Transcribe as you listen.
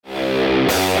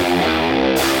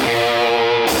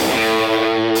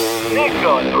keep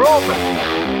going. They're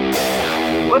open.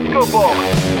 Let's go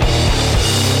forward.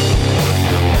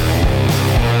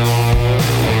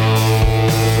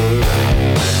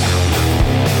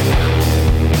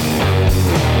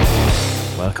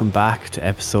 Welcome back to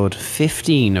episode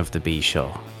 15 of the B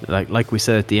Show. Like we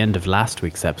said at the end of last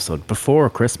week's episode, before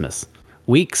Christmas,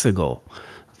 weeks ago,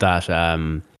 that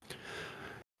that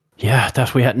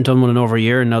we hadn't done one in over a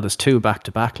year, and now there's two back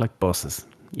to back like buses.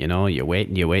 You know, you wait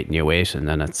and you wait and you wait, and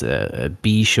then it's a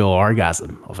B Show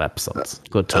orgasm of episodes.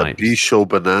 Good times. B Show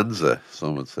bonanza,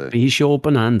 some would say. B Show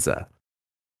bonanza.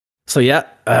 So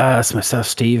it's myself,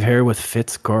 Steve, here with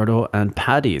Fitz, Gordo, and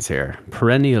Paddy's here.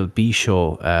 Perennial B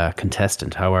Show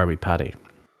contestant. How are we, Paddy?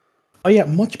 Oh yeah,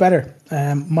 much better.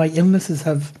 My illnesses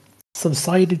have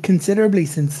subsided considerably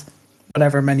since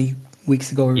whatever many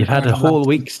weeks ago. You've had a whole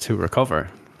week to recover.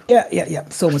 Yeah.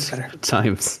 So much better. Good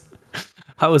times.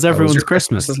 How was everyone's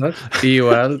Christmas? Are you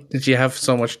well? Did you have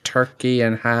so much turkey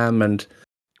and ham and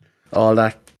all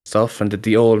that stuff? And did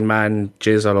the old man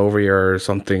jizz all over you or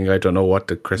something? I don't know what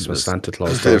the Christmas Santa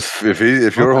Claus does. If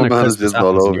your old man is just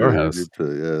all over your you, house? you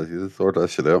need to sort that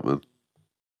shit out, man.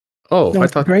 Oh, No, I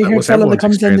it's the thought grey that haired was fellow that everyone's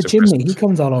comes down the experience of chimney. He Christmas.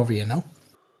 comes all over you, know?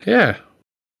 Yeah.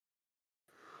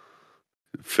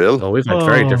 Phil? Oh, we've had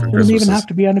very different You don't even Christmases. have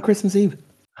to be on a Christmas Eve.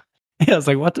 Yeah, I was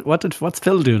like, what's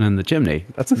Phil doing in the chimney?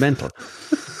 That's mental.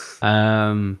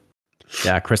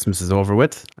 Christmas is over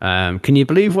with. Can you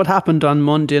believe what happened on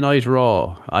Monday Night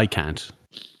Raw? I can't.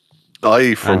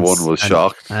 I, for one, was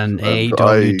shocked. And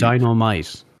AEW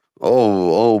Dynamite.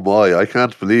 Oh my, I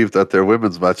can't believe that their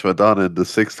women's match went on in the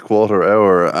 6th quarter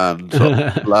hour and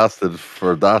lasted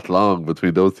for that long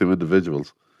between those two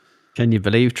individuals. Can you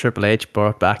believe Triple H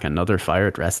brought back another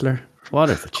fired wrestler? What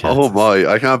are the chances? Oh my,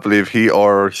 I can't believe he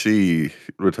or she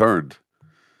returned.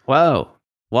 Wow.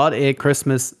 What a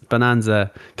Christmas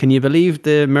bonanza. Can you believe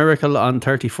the Miracle on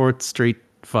 34th Street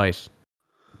fight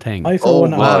thing? I for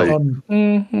one, my. I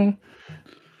done.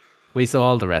 We saw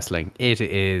all the wrestling. It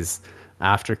is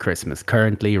after Christmas,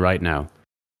 currently, right now.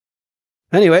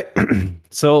 Anyway,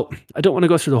 so I don't want to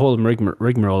go through the whole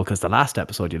rigmarole because the last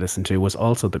episode you listened to was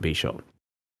also the B Show.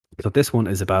 So this one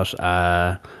is about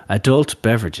adult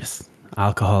beverages,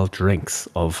 alcohol drinks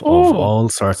of all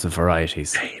sorts of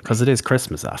varieties, because it is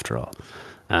Christmas after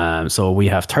all. So we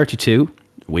have 32.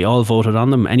 We all voted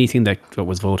on them. Anything that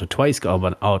was voted twice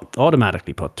got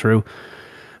automatically put through.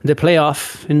 They play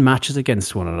off in matches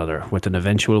against one another with an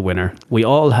eventual winner. We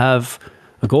all have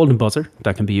a golden buzzer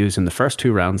that can be used in the first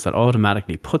 2 rounds that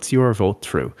automatically puts your vote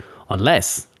through.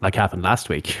 Unless, like happened last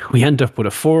week, we end up with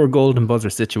a 4 golden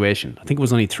buzzer situation. I think it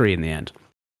was only 3 in the end.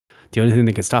 The only thing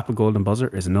that can stop a golden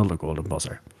buzzer is another golden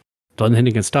buzzer. The only thing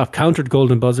that can stop countered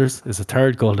golden buzzers is a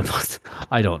 3rd golden buzzer.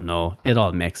 I don't know. It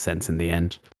all makes sense in the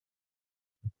end.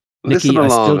 Listen Nikki, I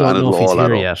along still don't and know if it'll he's all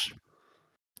add here up.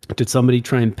 yet. Did somebody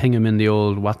try and ping him in the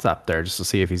old WhatsApp there just to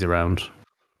see if he's around?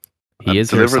 He And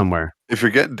is here somewhere. If you're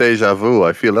getting deja vu,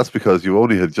 I feel that's because you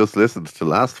only had just listened to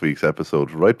last week's episode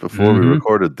right before we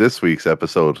recorded this week's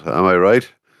episode. Am I right?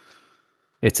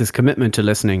 It's his commitment to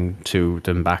listening to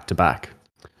them back to back.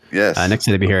 Yes. Next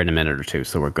thing, they'll be here in a minute or two,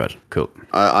 so we're good. Cool.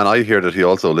 And I hear that he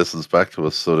also listens back to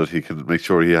us so that he can make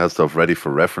sure he has stuff ready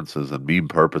for references and meme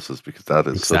purposes, because that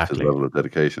is such Exactly. a level of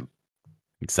dedication.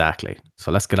 Exactly.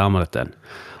 So let's get on with it then.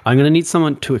 I'm going to need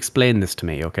someone to explain this to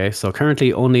me, okay? So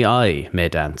currently only I may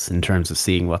dance in terms of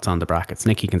seeing what's on the brackets.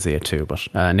 Nikki can see it too, but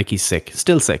Nikki's sick.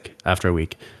 Still sick after a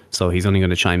week. So he's only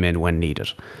going to chime in when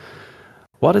needed.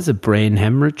 What is a brain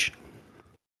hemorrhage?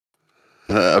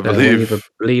 I When you believe have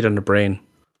a bleed on the brain.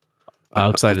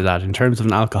 Outside of that, in terms of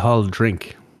an alcohol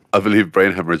drink.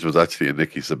 brain hemorrhage was actually a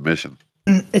Nikki submission.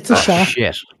 It's a shot.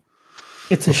 Shit.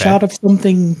 It's a shot of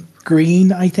something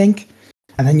green, I think.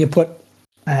 And then you put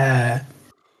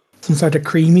some sort of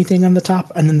creamy thing on the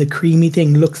top, and then the creamy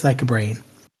thing looks like a brain.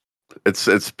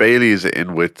 It's Bailey's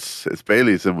in with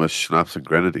schnapps and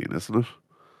grenadine, isn't it?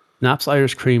 Naps,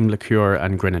 Irish cream, liqueur,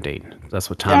 and grenadine. That's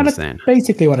what Tom is that's saying.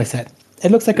 basically what I said.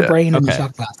 It looks like a brain in the Okay.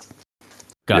 shot glass.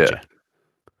 Gotcha. Yeah.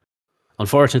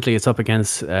 Unfortunately, it's up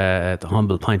against the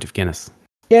humble pint of Guinness.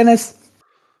 Guinness.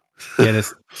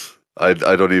 Guinness. I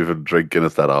don't even drink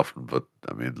Guinness that often, but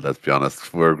I mean, let's be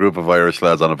honest. We're a group of Irish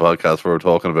lads on a podcast where we're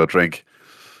talking about drink.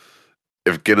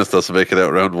 If Guinness doesn't make it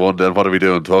out round 1, then what are we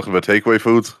doing? Talking about takeaway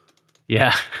foods?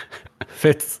 Yeah.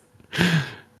 Fits. You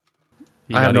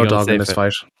I have gotta no go dog in safe this it.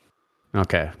 fight.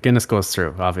 Okay. Guinness goes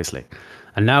through, obviously.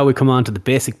 And now we come on to the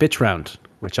basic bitch round,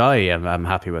 which I'm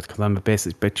happy with because I'm a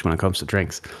basic bitch when it comes to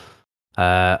drinks.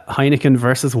 Heineken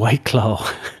versus White Claw.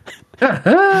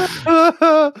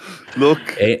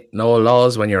 Look, Ain't no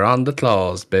laws when you're on the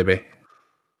claws, baby.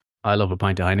 I love a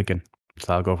pint of Heineken,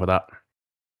 so I'll go for that.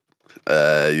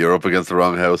 You're up against the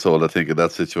wrong household, I think, in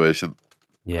that situation.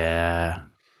 Yeah.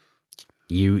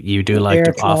 You do like Bear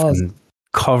to claws. often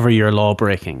cover your law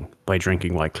breaking by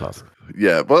drinking White Claws.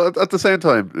 Yeah, but at the same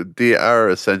time, they are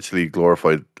essentially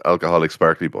glorified alcoholic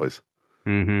sparkly boys.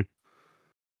 Mm-hmm.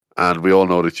 And we all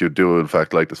know that you do, in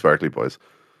fact, like the sparkly boys.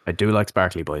 I do like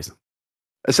sparkly boys.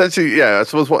 Essentially, yeah, I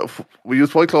suppose we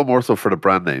use White Claw more so for the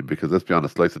brand name because let's be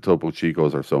honest, like the Topo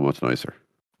Chicos are so much nicer.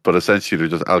 But essentially, they're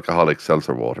just alcoholic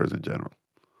seltzer waters in general.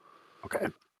 Okay.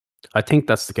 I think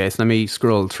that's the case. Let me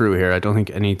scroll through here. I don't think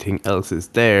anything else is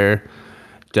there.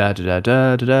 Da da da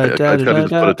da da I da kind da of just put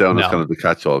da. it down as No. kind of the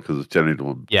catch-all because it's generally the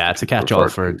one. Yeah, it's a people catch-all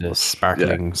refer for to, the but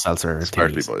sparkling seltzer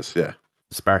sparkly thingies. boys. Yeah,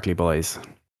 Sparkly boys.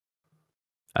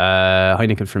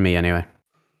 Heineken for me anyway.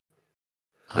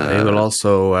 I will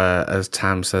also, as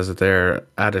Tam says it there,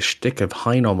 add a stick of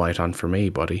Heinomite on for me,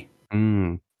 buddy.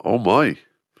 Mm. Oh my.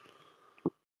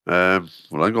 Well,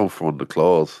 I'm going for one of the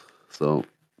claws. So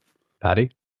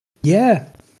Paddy? Yeah.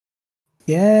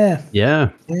 Yeah.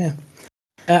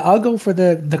 I'll go for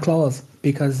the claws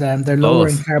because they're lower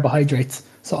in Claws. carbohydrates,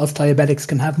 so us diabetics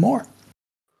can have more.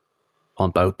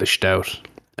 Pump out the stout.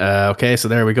 Okay, so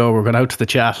there we go. We're going out to the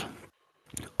chat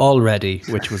already,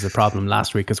 which was a problem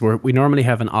last week because we normally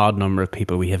have an odd number of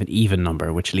people. We have an even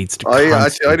number, which leads to I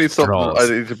constant need something. draws.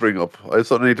 I need to bring up. I have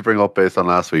something I need to bring up based on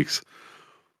last week's.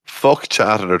 Fuck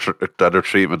chat and their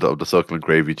treatment of the succulent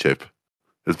gravy chip.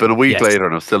 It's been a week Yes. later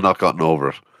and I've still not gotten over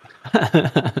it.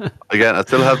 Again, I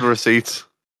still have the receipts,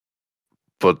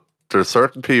 but there's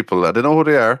certain people, and I know who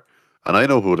they are, and I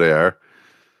know who they are,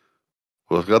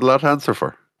 who have got a lot to answer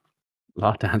for.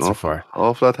 Lot to answer for.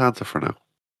 Awful lot to answer for now.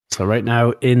 So right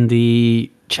now in the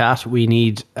chat, we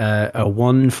need a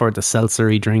 1 for the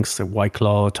seltzery drinks, the White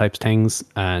Claw type things,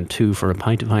 and 2 for a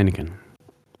pint of Heineken.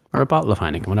 Or a bottle of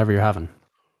Heineken, whatever you're having.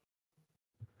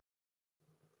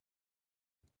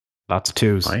 Lots of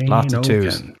twos. Lots of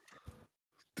twos. Heineken.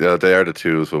 Yeah, they are the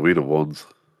twos, but we the ones.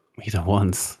 We the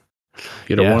ones.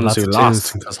 You're the ones lots who of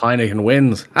lost twos. because Heineken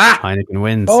wins. Ah! Heineken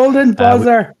wins. Golden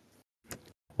buzzer.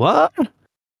 What?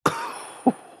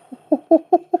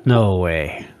 No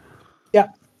way. Yeah.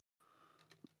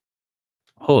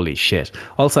 Holy shit.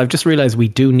 Also, I've just realized we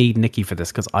do need Nicky for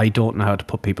this because I don't know how to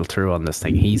put people through on this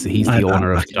thing. He's the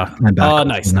owner of Doc. Oh,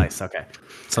 nice. Okay.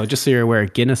 So just so you're aware,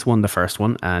 Guinness won the first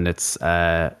one and it's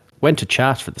went to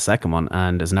chat for the second one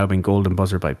and has now been golden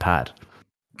buzzer by Pad.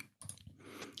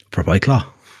 For White Claw.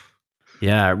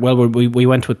 Yeah, well, we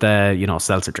went with the,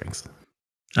 seltzer drinks.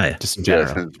 Oh, yeah. Just in Yeah,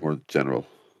 general. sounds more general.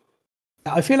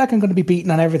 I feel like I'm going to be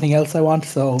beaten on everything else I want,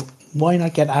 so why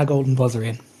not get a golden buzzer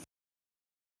in?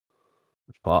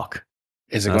 Fuck.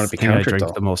 Is it That's going to be the thing I countered drink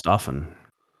though? the most often.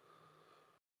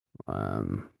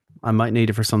 I might need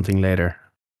it for something later.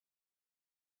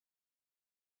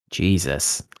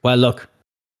 Jesus. Well, look,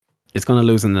 it's going to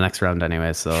lose in the next round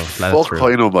anyway, so let it Fuck through.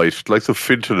 Heinomite. Like some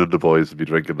Finton and the boys would be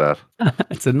drinking that.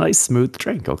 It's a nice, smooth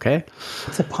drink, okay?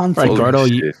 It's a ponce. Right, Holy Gordo,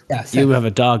 shit. you have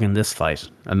a dog in this fight.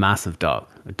 A massive dog.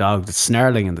 A dog that's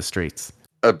snarling in the streets.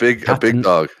 A big Captain-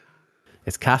 dog.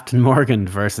 It's Captain Morgan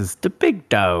versus the big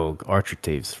dog, Orchard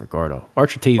Thieves for Gordo.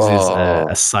 Orchard Thieves is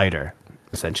a cider,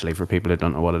 essentially, for people who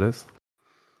don't know what it is.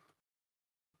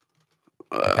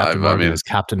 Captain Morgan is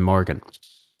Captain Morgan.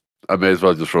 I may as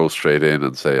well just roll straight in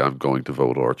and say I'm going to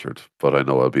vote Orchard, but I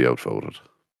know I'll be outvoted.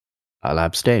 I'll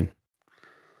abstain.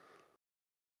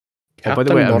 By Captain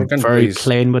the way, Morgan, I'm very please.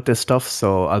 plain with this stuff,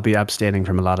 so I'll be abstaining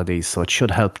from a lot of these. So it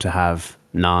should help to have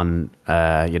even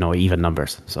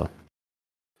numbers. So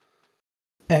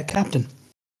Captain.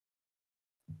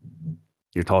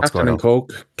 your thoughts, Captain and Gordo?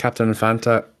 Coke, Captain and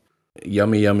Fanta.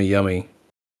 Yummy, yummy, yummy.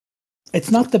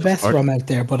 It's not the best rum out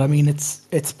there, but I mean,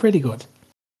 it's pretty good.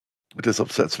 This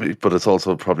upsets me, but it's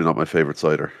also probably not my favorite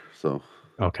cider. So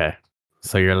Okay,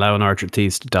 so you're allowing Orchard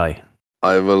Thieves to die.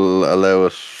 I will allow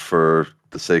it for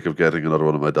the sake of getting another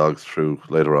one of my dogs through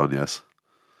later on. Yes.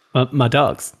 My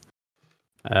dogs.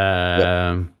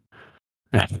 What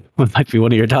might be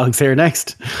one of your dogs here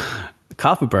next?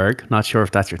 Koppenberg. Not sure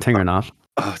if that's your thing or not.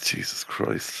 Oh Jesus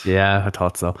Christ! Yeah, I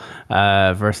thought so.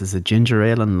 Versus a ginger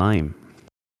ale and lime.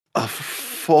 Oh,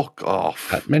 fuck off!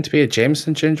 That meant to be a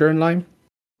Jameson ginger and lime?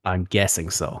 I'm guessing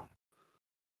so.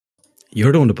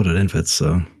 You're the one to put it in, Fitz,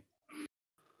 so. Oh,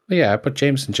 yeah, I put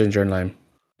Jameson ginger and lime.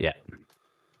 Yeah.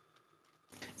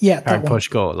 Yeah, that Hard one. push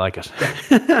go, like it.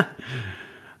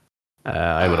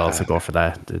 I would also go for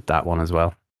that one as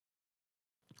well.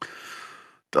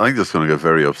 I'm just going to get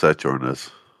very upset during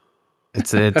this.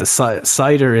 It's the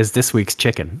cider is this week's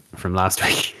chicken from last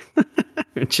week.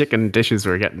 Chicken dishes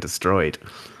were getting destroyed.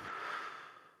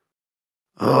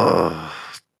 Oh,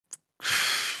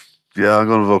 yeah, I'm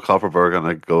going to vote Copperberg and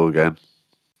I go again.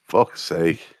 Fuck's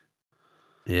sake.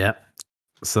 Yeah.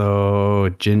 So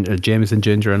Jameson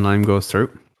ginger and lime goes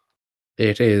through.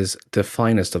 It is the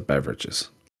finest of beverages.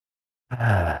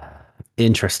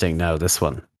 Interesting. Now this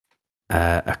one,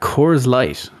 a Coors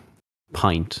Light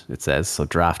pint. It says so.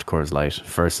 Draft Coors Light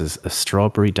versus a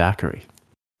strawberry daiquiri.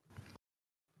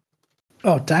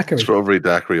 Oh, daiquiri. Strawberry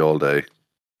daiquiri all day.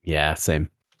 Yeah, same.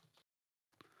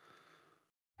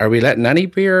 Are we letting any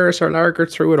beers or lager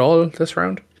through at all this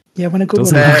round? Yeah, when a good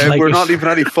Doesn't one. look like We're it. not even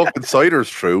any fucking ciders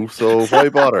through, so why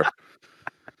bother?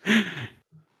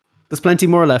 There's plenty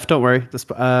more left. Don't worry.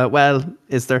 Well,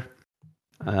 is there?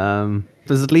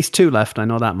 There's at least 2 left. I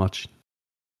know that much.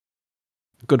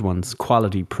 Good ones,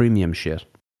 quality premium shit.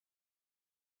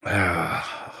 I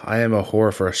am a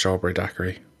whore for a strawberry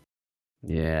daiquiri.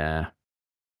 Yeah.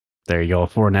 There you go.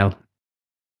 4-0.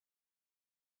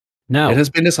 Now It has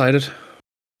been decided.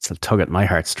 it's a tug at my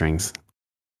heartstrings.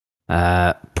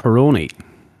 Peroni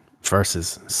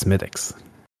versus Smithwick's.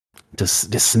 Is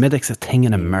Smithwick's a thing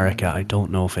in America? I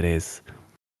don't know if it is.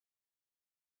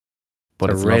 But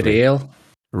A it's red lovely. ale.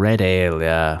 Red ale,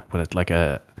 yeah. But it's like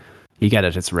you get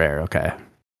it, it's rare, okay.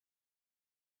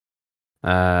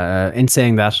 In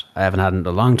saying that, I haven't had it in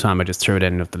a long time. I just threw it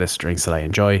in with the list of drinks that I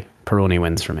enjoy. Peroni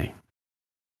wins for me.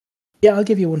 Yeah, I'll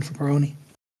give you one for Peroni.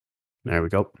 There we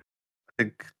go. I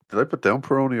think, did I put down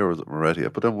Peroni or was it Moretti? I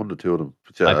put down one or two of them.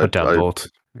 But yeah, I put down both.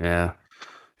 Yeah.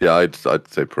 Yeah, I'd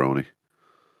say Peroni.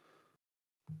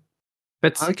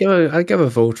 It's, I'll give a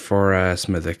vote for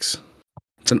Smithwick's.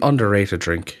 It's an underrated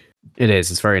drink. it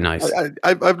is. It's very nice.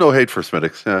 I've no hate for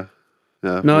Smithwick's. Yeah,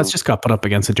 yeah. No, it's just got put up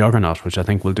against a juggernaut, which I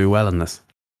think will do well in this.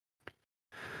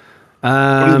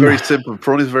 Peroni's very simple.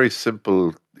 Peroni's a very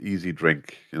simple, easy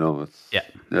drink. You know, it's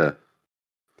yeah.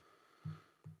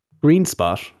 Green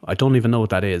Spot, I don't even know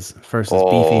what that is, versus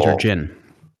Beefeater Gin.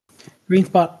 Green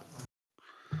Spot.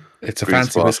 It's a Green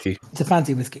fancy Spot. whiskey. It's a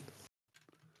fancy whiskey.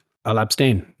 I'll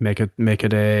abstain. Make it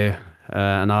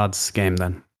an odds game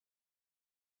then.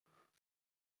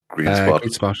 Green Spot.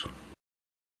 Green spot.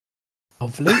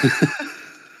 Hopefully.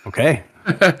 Okay.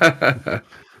 That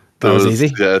That was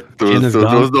easy. Yeah, Gin is there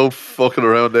gone. was no fucking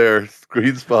around there.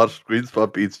 Green Spot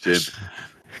beats gin.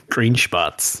 Green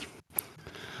Spots.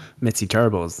 Mitzi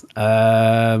Turbos.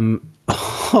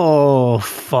 Oh,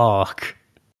 fuck.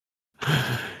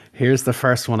 Here's the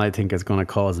first one I think is going to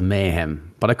cause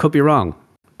mayhem. But I could be wrong,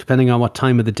 depending on what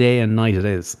time of the day and night it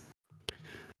is.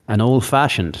 An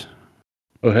old-fashioned.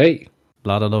 Oh, hey. A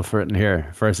lot of love for it in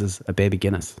here. Versus a baby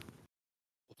Guinness.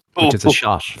 Which is a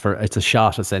shot. It's a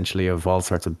shot, essentially, of all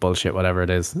sorts of bullshit, whatever it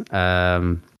is.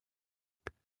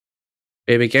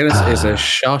 Baby Guinness is a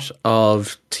shot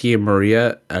of Tia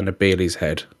Maria and a Bailey's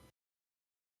head.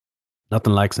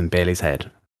 Nothing like some Bailey's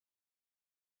head.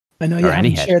 I know you Or any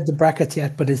haven't head. shared the brackets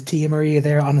yet, but is Tia Maria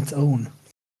there on its own?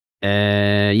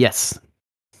 Yes.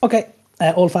 Okay,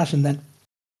 old fashioned then.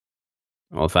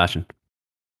 Old-fashioned.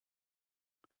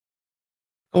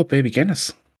 Oh, Baby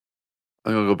Guinness.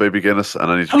 I'm gonna go baby Guinness,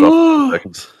 and I need to drop it in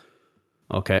seconds.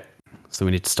 Okay, so we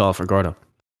need to stall for Gordo.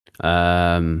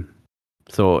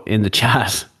 So in the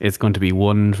chat, it's going to be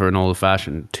 1 for an old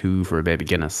fashioned, 2 for a baby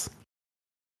Guinness.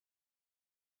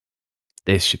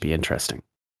 This should be interesting.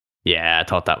 Yeah, I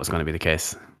thought that was going to be the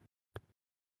case.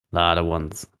 Lot of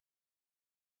ones.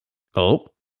 Oh,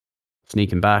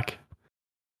 sneaking back.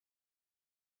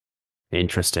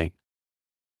 Interesting.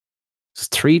 It's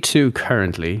 3-2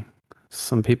 currently.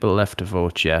 Some people left to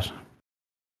vote yet.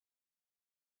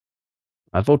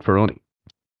 I vote Peroni.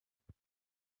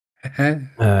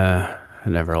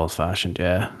 Never old fashioned,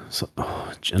 yeah. So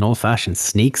an old fashioned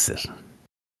sneaks it.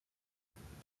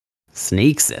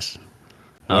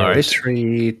 All right.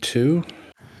 3-2.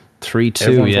 3-2,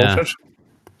 Everyone yeah. voted?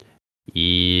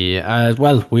 Yeah.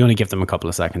 Well, we only give them a couple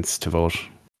of seconds to vote.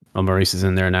 Oh, Maurice is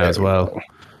in there now as well.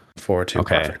 4-2.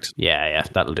 Okay. Perfect. Yeah,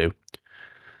 that'll do.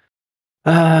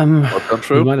 What's gone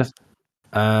through? we might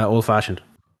have- old fashioned.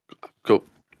 Cool.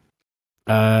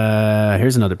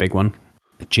 Here's another big one.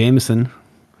 Jameson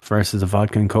versus a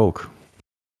vodka and Coke.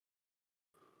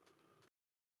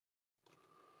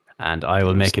 And I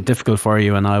will make it difficult for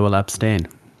you and I will abstain.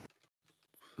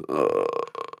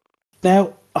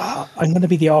 Now, I'm going to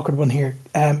be the awkward one here.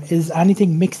 Is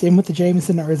anything mixed in with the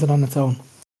Jameson or is it on its own?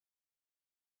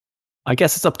 I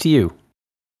guess it's up to you.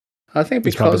 I think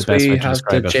It's probably because the best way we to have the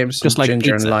describe it. Jameson Just like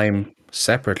ginger pizza. and lime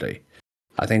separately,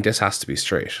 I think this has to be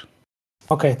straight.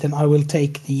 Okay, then I will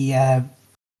take the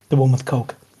one with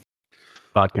Coke.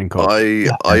 Vodka and Coke. I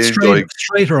enjoy.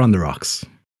 straight or on the rocks.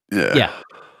 Yeah.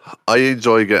 I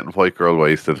enjoy getting white girl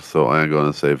wasted, so I'm going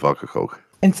to say vodka Coke.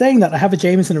 In saying that, I have a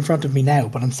Jameson in front of me now,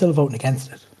 but I'm still voting against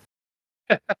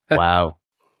it. Wow.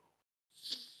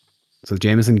 So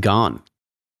Jameson gone.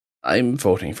 I'm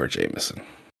voting for Jameson.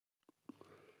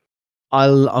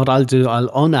 I'll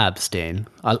unabstain.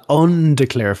 I'll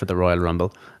undeclare for the Royal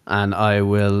Rumble, and I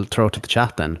will throw it to the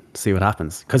chat then, see what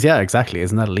happens. Because yeah, exactly,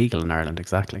 isn't that illegal in Ireland?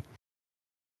 Exactly.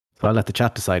 So I'll let the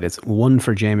chat decide. It's 1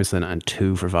 for Jameson and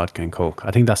 2 for vodka and Coke.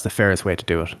 I think that's the fairest way to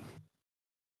do it.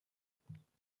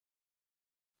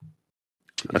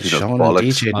 I think that's Sean and bollocks.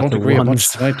 DJ Not don't the agree on ones.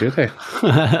 much tonight, do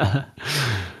they?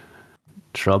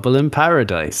 Trouble in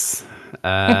Paradise.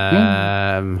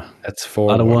 That's A 4.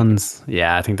 lot of ones.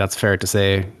 Yeah, I think that's fair to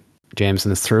say.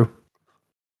 Jameson is through.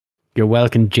 You're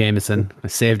welcome, Jameson. I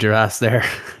saved your ass there.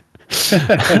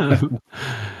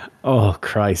 Oh,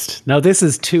 Christ. Now, this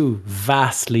is 2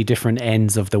 vastly different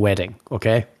ends of the wedding,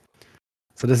 okay?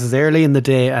 So this is early in the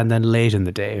day and then late in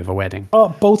the day of a wedding. Oh,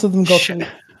 both of them go through.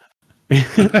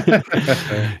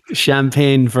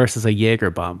 Champagne versus a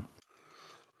Jaeger bomb.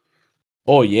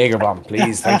 Oh, Jaeger bomb,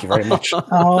 please. Thank you very much.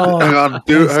 Oh, Hang on,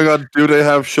 do they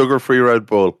have sugar-free Red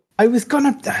Bull? I was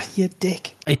gonna. You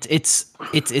dick. It's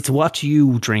what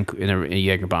you drink in a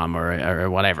Jaeger bomb or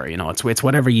whatever, you know. It's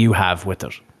whatever you have with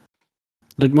it.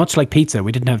 Much like pizza,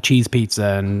 we didn't have cheese pizza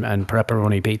and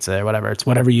pepperoni pizza, whatever. It's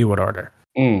whatever you would order.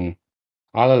 I'll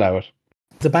allow it.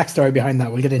 The backstory behind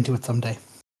that, we'll get into it someday.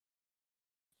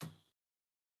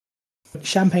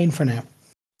 Champagne for now.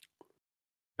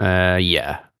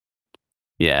 Yeah.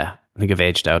 I think I've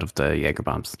aged out of the Jaeger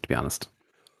bombs, to be honest.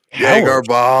 Jaeger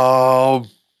bomb.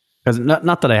 Because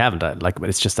not that I haven't died, but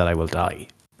it's just that I will die.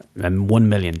 And 1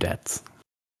 million deaths.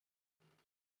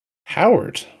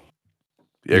 Howard.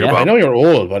 Jaeger Yeah. bomb. I know you're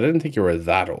old, but I didn't think you were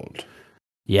that old.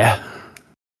 Yeah,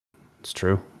 it's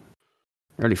true.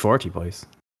 Early 40, boys.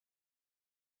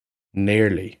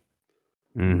 Nearly.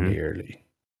 Mm-hmm. Nearly.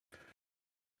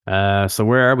 So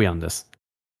where are we on this?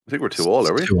 I think we're 2 all,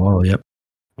 are we? 2 all, yep.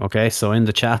 Okay, so in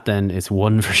the chat then, it's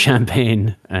 1 for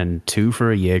champagne and 2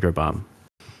 for a Jaeger bomb.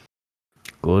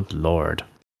 Good Lord.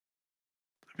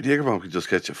 Jaeger bomb can just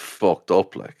get you fucked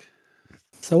up, like.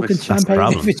 So can That's the champagne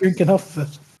problem. if you drink enough of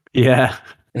it. Yeah.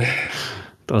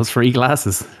 Those free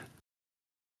glasses.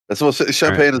 I suppose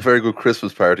champagne is a very good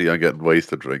Christmas party on getting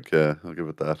wasted drink. Yeah, I'll give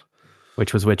it that.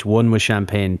 Which? 1 was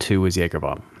champagne, 2 was Jaeger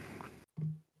bomb.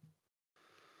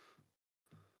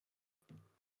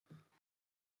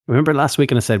 Remember last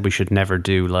week, and I said we should never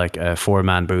do like a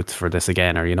 4-man booth for this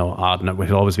again, or odd. It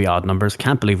would always be odd numbers.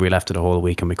 Can't believe we left it a whole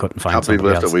week and we couldn't find Can't believe we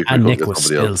somebody left else. a week, we And couldn't Nick get was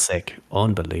somebody still else. sick.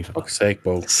 Unbelievable. Fuck's sake,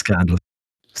 Bo. Scandal.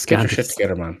 Get your shit Scandalous.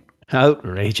 together, man.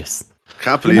 Outrageous.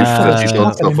 Can't believe that you've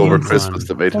done fucking stuff over immune Christmas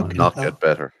system. that made it Fucking not hell. get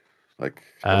better. Like,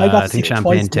 I got I think sick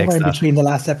champagne twice takes more in that. between the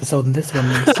last episode and this one.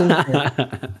 It was so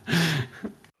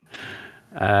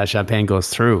weird. Champagne goes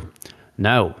through.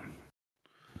 Now,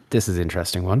 this is an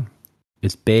interesting one.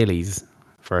 It's Bailey's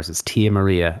versus Tia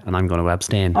Maria, and I'm going to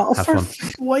abstain. Oh, Have fun.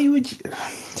 why would you?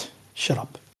 Shut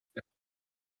up.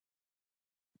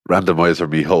 randomizer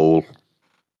me whole.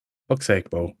 Fuck's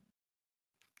sake, Bo.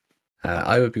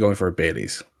 I would be going for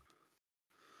Bailey's.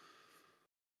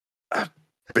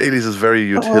 Bailey's is very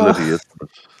utility, isn't it?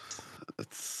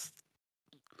 It's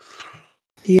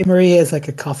Tia Maria is like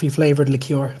a coffee flavored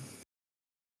liqueur.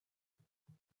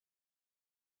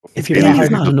 If you're Bailey's not is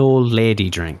not an old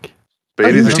lady drink.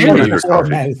 Bailey's It's is not good your for your coffee.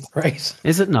 mouth, right?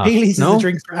 Is it not? Bailey's No? is a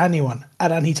drink for anyone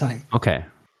at any time. Okay.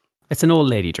 It's an old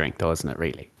lady drink, though, isn't it,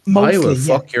 really? Mostly, I will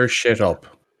yeah. fuck your shit up.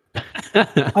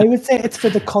 I would say it's for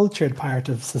the cultured part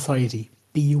of society,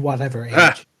 be you whatever age.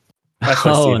 Ah. That's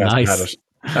why Oh, Steve hasn't nice.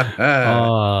 had it.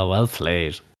 Oh, well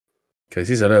played. Because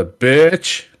he's a little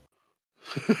bitch.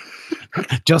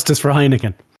 Justice for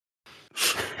Heineken.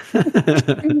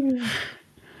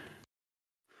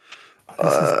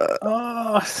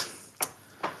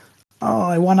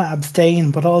 I want to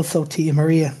abstain, but also Tia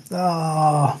Maria.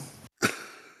 Oh,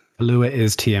 Kahlua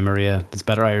is Tia Maria. There's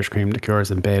better Irish cream liqueurs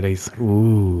than Bailey's.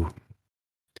 Ooh.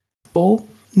 Bo,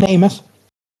 name it.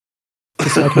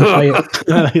 Just so I can buy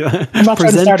it. I'm not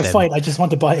trying to start a fight. I just want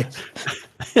to buy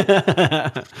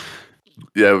it.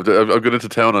 Yeah, I'm going into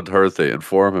town on Thursday.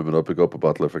 Inform him and I'll pick up a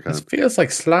bottle if I can. This feels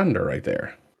like slander right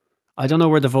there. I don't know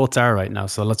where the votes are right now,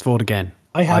 so let's vote again.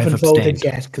 I haven't I've voted abstained.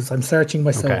 yet because I'm searching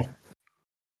my soul. Okay.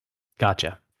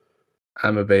 Gotcha.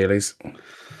 I'm a Bailey's.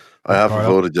 I haven't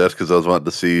Carlo? voted yet because I was wanting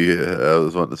to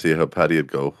see how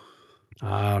Paddy'd go.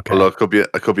 Ah, okay. Well, I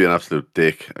could be an absolute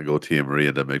dick and go Tia Marie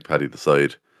and then make Paddy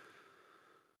decide.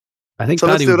 I think So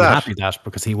let's Paddy do would be that. happy with that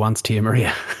because he wants Tia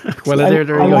Maria. Well, See, there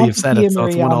you I go. wanted You've said Tia it, so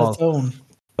it's Maria one on all. its own,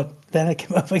 but then it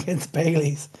came up against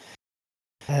Bailey's.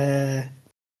 Yeah,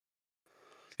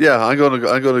 I'm gonna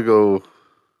go.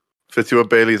 If it's you and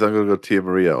Bailey's, I'm gonna go Tia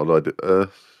Maria. Although I do,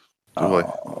 do I?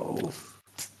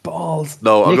 balls.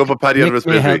 No, I'll go for Paddy Nick Edwards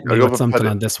may help Midweek. me with something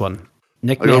on this one.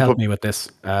 Nick may help me with this.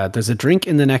 There's a drink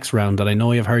in the next round that I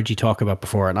know you've heard you talk about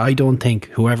before, and I don't think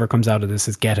whoever comes out of this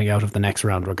is getting out of the next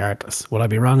round regardless. Would I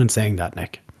be wrong in saying that,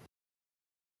 Nick?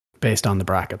 Based on the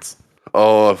brackets.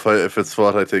 Oh, if it's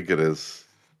what I think it is,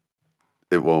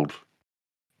 it won't.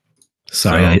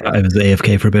 Sorry, I was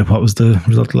AFK for a bit. What was the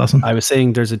result of the last one? I was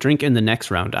saying there's a drink in the next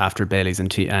round after Bailey's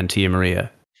and Tia Maria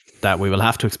that we will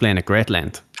have to explain at great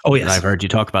length. Oh, yes. That I've heard you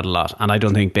talk about a lot, and I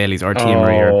don't think Bailey's or Tia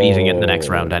Maria are beating it in the next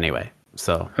round anyway.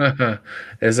 So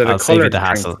is it I'll a save you coloured the drink?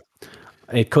 hassle.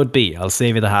 It could be. I'll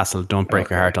save you the hassle. Don't break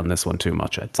your heart on this one too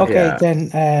much. I'd say. Okay,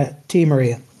 then Tia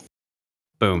Maria.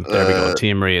 Boom. There we go.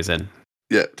 Tia Maria's in.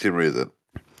 Yeah, Tia Maria's in.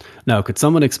 Now, could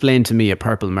someone explain to me a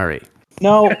Purple Murray?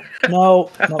 No,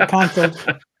 cancelled.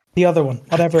 The other one,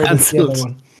 whatever it is, the other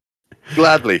one.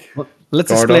 Gladly.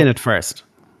 Let's explain it first.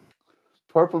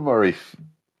 Purple Murray.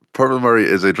 Purple Murray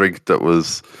is a drink that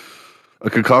was a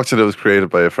concoction that was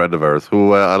created by a friend of ours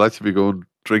who I like to be going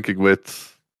drinking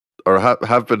with, or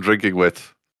have been drinking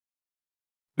with.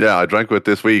 Yeah, I drank with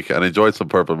this week and enjoyed some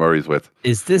Purple Murrays with.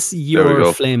 Is this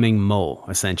your Flaming Mo,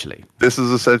 essentially? This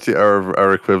is essentially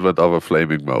our equivalent of a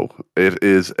Flaming Mo. It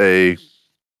is a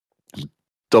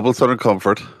double Southern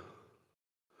Comfort,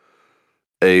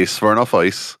 a Smirnoff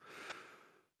Ice,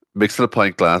 mixed in a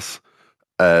pint glass,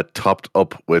 topped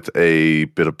up with a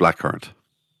bit of blackcurrant.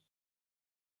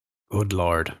 Good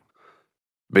Lord.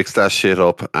 Mix that shit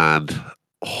up and,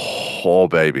 oh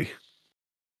baby.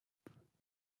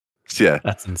 So yeah,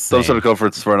 that's insane. Double Southern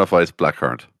Comfort, Smirnoff Ice,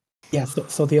 blackcurrant. Yeah,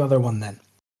 so the other one then.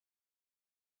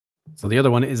 So the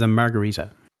other one is a margarita.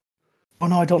 Oh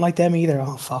no, I don't like them either.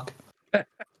 Oh fuck.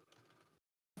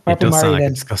 It does sound like a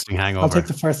disgusting hangover. I'll take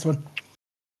the first one.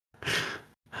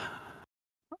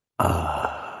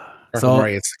 So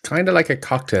it's kind of like a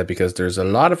cocktail because there's a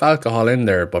lot of alcohol in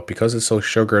there, but because it's so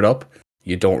sugared up,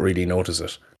 you don't really notice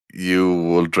it. You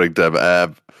will drink them.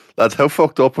 Lads, how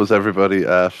fucked up was everybody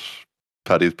at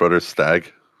Paddy's brother's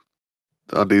stag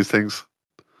on these things?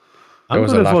 I'm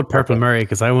going to vote Purple Murray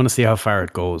because I want to see how far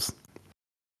it goes.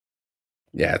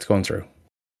 Yeah, it's going through.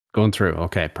 Going through.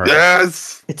 Okay, perfect.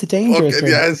 Yes! It's a dangerous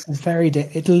drink. Yes! It's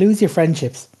it'll lose your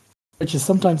friendships, which is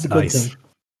sometimes a good thing.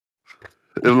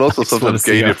 It'll also sometimes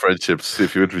gain your friendships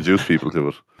if you introduce people to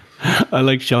it. I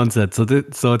like Sean said. So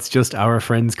it's just our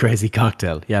friend's crazy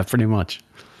cocktail. Yeah, pretty much.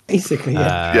 Basically,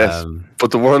 yeah. Yes,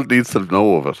 but the world needs to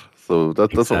know of it. So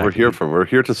that's what we're here for. We're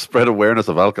here to spread awareness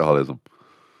of alcoholism.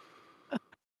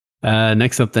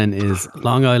 Next up then is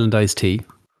Long Island iced tea,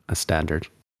 a standard,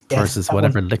 versus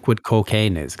whatever liquid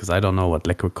cocaine is, because I don't know what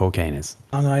liquid cocaine is.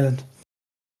 Long Island.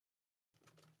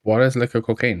 What is liquid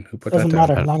cocaine? Who put Doesn't that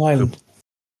down? matter. Long Island.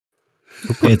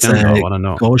 It's a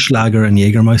Goldschlager and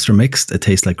Jägermeister mixed. It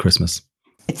tastes like Christmas.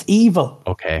 It's evil.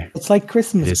 Okay. It's like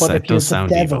Christmas, but it does sound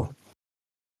devil. Evil.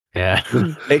 Yeah.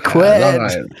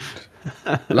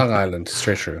 Long Island,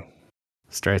 straight through.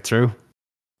 Straight through.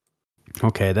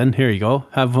 Okay, then here you go.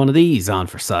 Have one of these on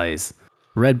for size.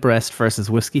 Redbreast versus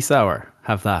whiskey sour.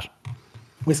 Have that.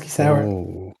 Whiskey sour.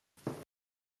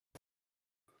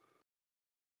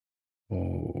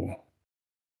 Oh.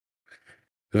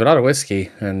 We have a lot of whiskey,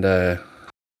 and I'm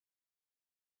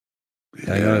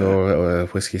gonna go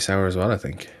with whiskey sour as well. I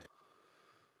think.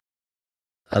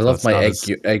 I love my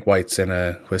egg whites in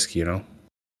a whiskey. You know,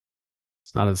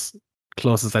 it's not as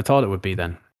close as I thought it would be.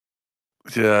 Then.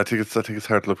 Yeah, I think it's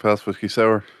hard to look past whiskey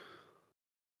sour.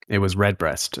 It was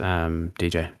Redbreast,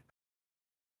 DJ.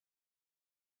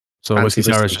 So whiskey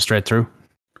sour is just straight through.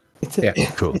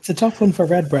 Cool. It's a tough one for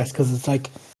Redbreast because it's like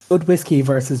good whiskey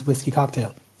versus whiskey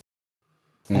cocktail.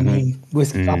 I mean,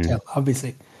 whiskey cocktail,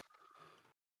 obviously.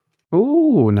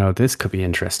 Oh, now this could be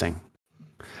interesting.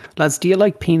 Lads, do you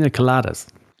like pina coladas?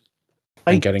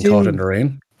 And getting caught in the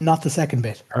rain? Not the second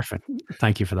bit. Perfect.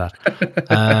 Thank you for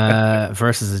that.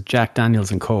 Versus Jack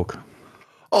Daniels and Coke.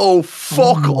 Oh,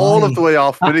 fuck all of the way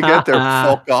off. When you get there,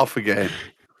 fuck off again.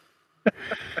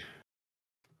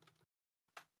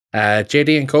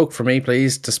 JD and Coke for me,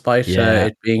 please, despite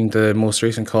it being the most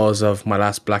recent cause of my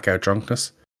last blackout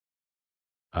drunkenness.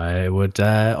 I would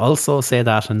also say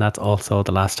that, and that's also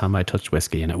the last time I touched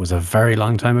whiskey, and it was a very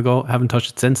long time ago. Haven't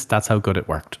touched it since. That's how good it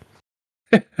worked.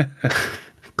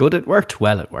 Good it worked?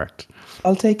 Well, it worked.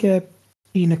 I'll take a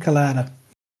pina colada.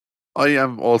 I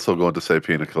am also going to say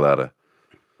pina colada.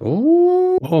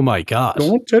 Oh my God.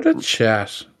 Don't do the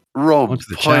chat. Rum,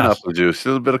 pineapple juice, a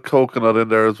little bit of coconut in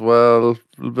there as well, a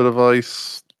little bit of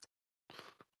ice.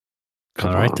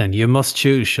 All right, then. You must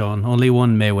choose, Sean. Only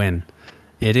one may win.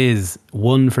 It is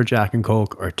 1 for Jack and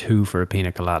Coke or 2 for a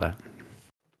pina colada.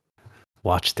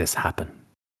 Watch this happen.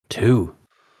 2.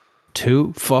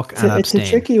 2, fuck and It's abstain. a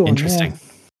tricky one. Interesting. Yeah.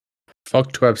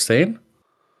 Fuck to abstain?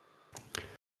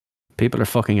 People are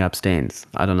fucking abstains.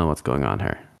 I don't know what's going on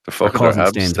here. The Or fucking causing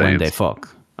stains when they abstains.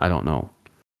 fuck. I don't know.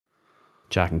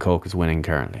 Jack and Coke is winning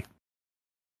currently.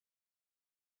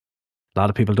 A lot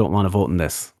of people don't want to vote in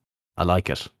this. I like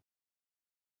it.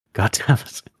 God damn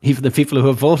it. Even the people who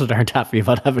have voted aren't happy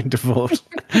about having to vote.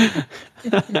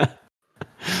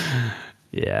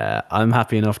 Yeah, I'm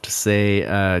happy enough to say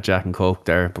Jack and Coke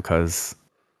there because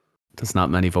there's not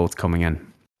many votes coming in.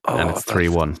 And it's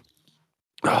 3-1.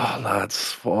 Oh,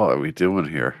 lads, what are we doing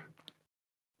here?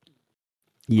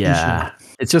 Yeah.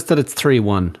 It's just that it's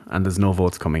 3-1 and there's no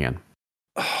votes coming in.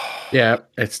 Yeah,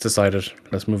 it's decided.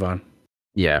 Let's move on.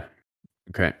 Yeah.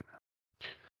 Okay.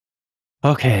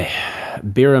 Okay.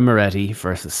 Bira Moretti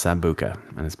versus Sambuca.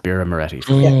 And it's Bira Moretti.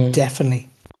 Yeah, definitely.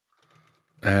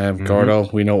 Gordo,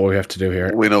 we know what we have to do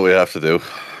here. We know what we have to do.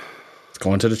 Let's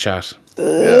go into the chat.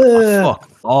 Fuck.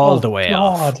 All the way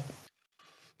off.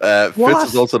 Fitz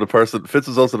is also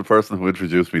the person who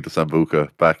introduced me to Sambuca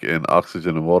back in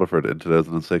Oxygen in Waterford in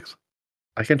 2006.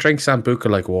 I can drink Sambuca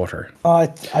like water. Oh,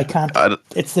 I can't.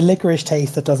 It's the licorice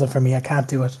taste that does it for me. I can't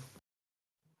do it.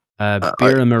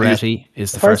 Bira Moretti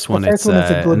is the first one. It's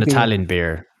an Italian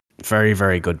beer. Very,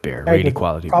 very good beer. Very really good.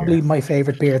 quality Probably beer. my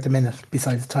favourite beer at the minute,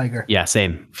 besides Tiger. Yeah,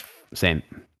 same.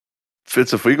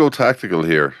 Fitz, if we go tactical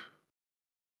here,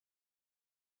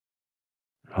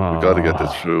 we got to get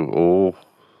this through. Oh.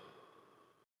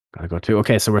 Gotta go 2.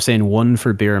 Okay, so we're saying 1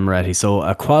 for Bira Moretti. So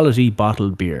a quality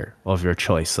bottled beer of your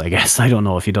choice, I guess. I don't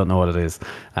know if you don't know what it is.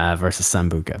 Versus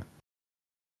Sambuca.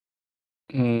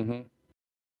 Mm-hmm.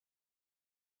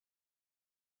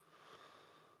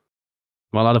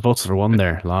 Well, a lot of votes for 1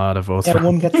 there. A lot of votes Yeah, for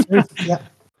 1 gets through. Yeah.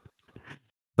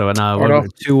 So now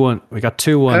 2-1. We got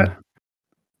 2-1.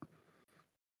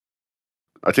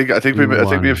 I think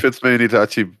me and Fitz may need to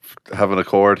actually have an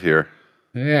accord here.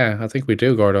 Yeah, I think we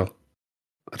do, Gordo.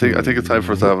 I think it's time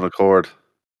for us to have an accord.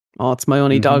 Oh, it's my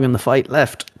only dog in the fight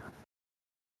left.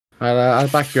 I'll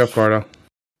back you up, Gordo.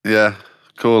 Yeah,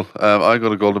 cool. I'm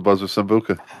going to golden buzz with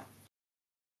Sambuca.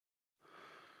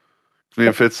 Me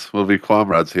and Fitz will be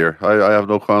comrades here. I have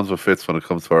no qualms with Fitz when it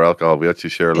comes to our alcohol. We actually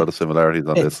share a lot of similarities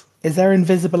on this. Is our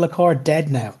invisible accord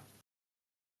dead now?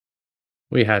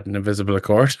 We had an invisible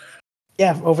accord.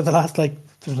 Yeah, over the last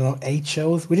 8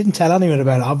 shows. We didn't tell anyone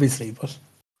about it, obviously, but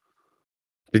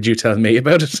Did you tell me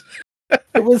about it?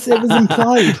 it was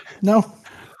implied. No.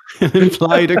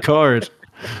 Implied accord.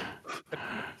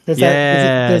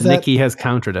 There's Nikki has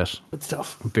countered it. good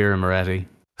stuff. Bira Moretti.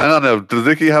 Hang on now. Does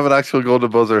Nicky have an actual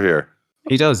golden buzzer here?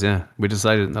 He does, yeah. We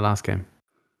decided in the last game.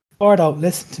 Gordo,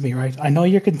 listen to me, right? I know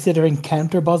you're considering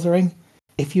counter buzzering.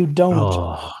 If you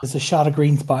don't, there's a shot of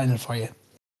green spot in it for you.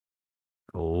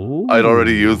 Oh. I'd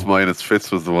already used mine. It's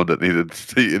Fitz was the one that needed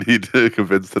to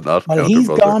convince to not Well, counter he's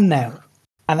buzzer. gone now,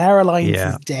 and our alliance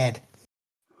is dead.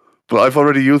 But I've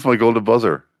already used my golden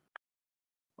buzzer.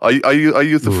 I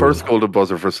used the first golden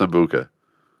buzzer for Sambuca.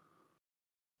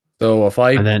 So if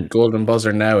I golden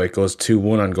buzzer now, it goes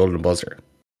 2-1 on golden buzzer.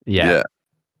 Yeah.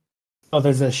 Oh,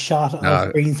 there's a shot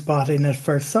of green spot in it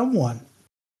for someone.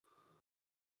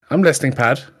 I'm listening,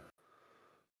 Pat.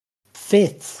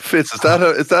 Fitz, is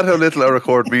that how little our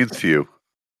record means to you?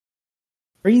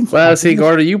 Green spot. Well, see,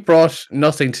 Gordo, you brought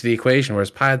nothing to the equation,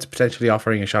 whereas Pad's potentially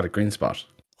offering a shot at green spot.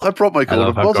 I brought my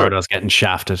golden buzzer. Gordo's getting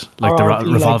shafted like the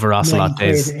Revolver Ocelot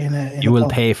days. You will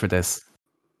pay for this.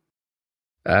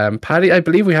 Paddy, I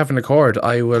believe we have an accord.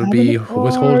 I will be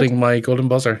withholding my golden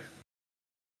buzzer.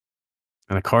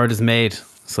 An accord is made,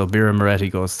 so Bira Moretti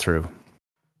goes through.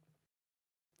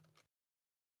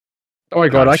 Oh my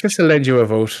God, I can still lend you a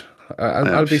vote.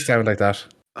 I'll be sound like that.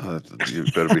 You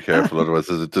better be careful, otherwise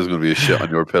there's going to be a shit on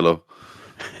your pillow.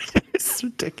 It's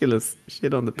ridiculous.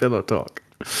 Shit on the pillow talk.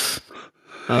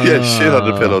 Yeah, shit on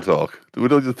the pillow talk. We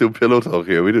don't just do pillow talk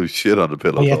here. We do shit on the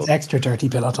pillow talk. It's extra dirty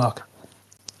pillow talk.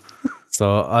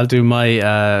 So I'll do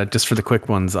my, just for the quick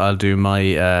ones, I'll do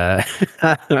my,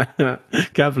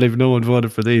 can't believe no one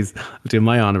voted for these. I'll do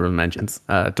my honourable mentions.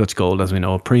 Dutch Gold, as we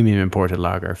know, premium imported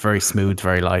lager. Very smooth,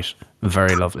 very light,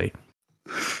 very lovely.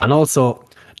 And also,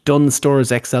 Dunn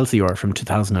Stores Excelsior from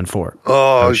 2004.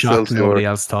 Oh, I'm shocked nobody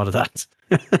else thought of that.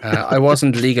 I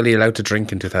wasn't legally allowed to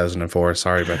drink in 2004.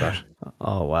 Sorry about that.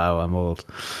 Oh, wow, I'm old.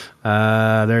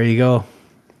 There you go.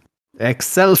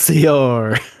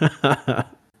 Excelsior.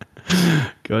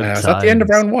 Good is that the end of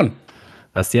round 1?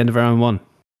 That's the end of round 1.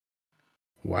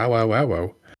 Wow.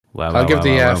 I'll give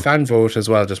the fan vote as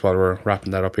well, just while we're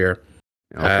wrapping that up here.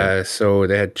 Okay. So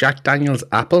they had Jack Daniel's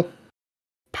Apple,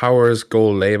 Powers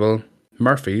Gold Label,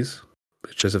 Murphy's,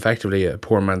 which is effectively a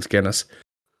poor man's Guinness,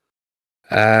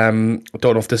 Don't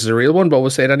know if this is a real one, but we'll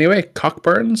say it anyway.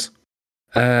 Cockburns.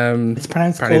 It's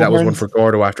pronounced Apparently that was one Coburns. for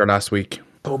Gordo after last week.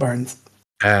 Coburns.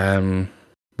 Rum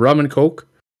and Coke.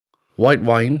 White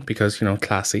wine, because,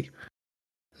 classy.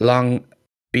 Long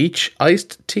Beach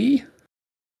iced tea.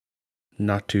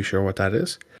 Not too sure what that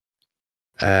is.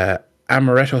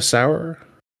 Amaretto sour.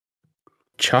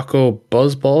 Choco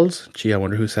buzzballs. Gee, I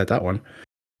wonder who said that one.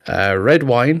 Red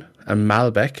wine and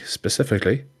Malbec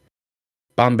specifically.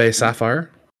 Bombay Sapphire.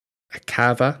 A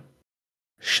Cava.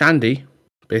 Shandy.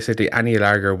 Basically any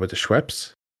lager with the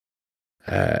Schweppes.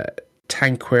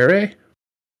 Tanqueray.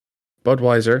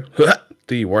 Budweiser.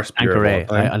 The worst beer Tanqueray.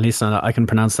 of all time. At least I can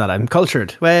pronounce that. I'm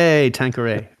cultured. Way,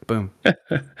 Tanqueray. Boom. I'm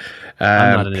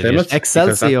not an Plymouth, idiot.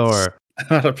 Excelsior.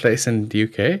 Not a place in the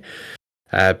UK.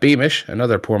 Beamish,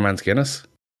 another poor man's Guinness.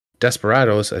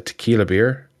 Desperados, a tequila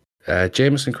beer.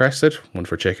 Jameson Crested, one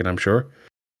for chicken, I'm sure.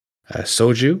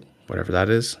 Soju, whatever that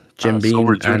is. Jim Beam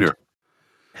Summer and Junior.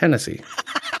 Hennessy.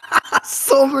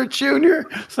 Summer Junior.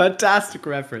 Fantastic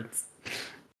reference.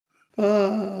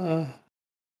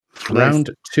 Round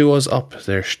 2 was up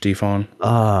there, Stefan.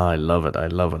 Oh, I love it. I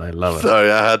love it. I love it. Sorry,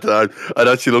 I'd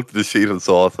actually looked at the sheet and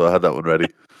saw it, so I had that one ready.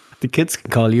 The kids can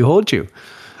call you Hold You.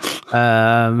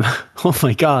 Oh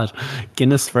my God.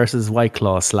 Guinness versus White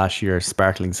Claw / your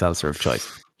sparkling seltzer of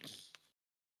choice.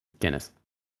 Guinness.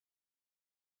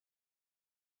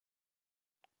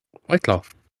 White Claw.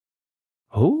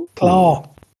 Oh? Claw.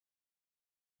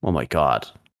 Oh my God.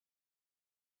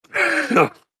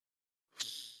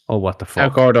 Oh, what the Now,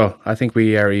 fuck? Gordo, I think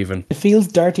we are even. It feels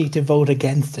dirty to vote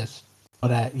against it.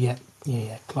 But yeah,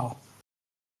 Claw.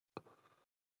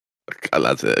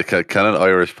 Lads, can an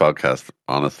Irish podcast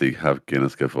honestly have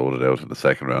Guinness get voted out in the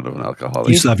second round of an alcoholic?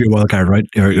 You still have your wild card, right?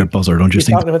 Your buzzer, don't you, You're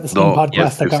Steve? talking about the same No, podcast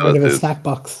yes, that you got said rid of it a is. snack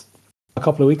box a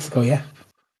couple of weeks ago, yeah?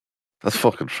 That's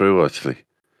fucking true, actually.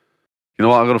 You know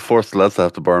what? I'm going to force the lads to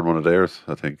have to burn one of theirs,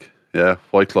 I think. Yeah,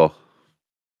 White Claw.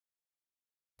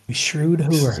 You shrewd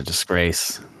This is a hooer.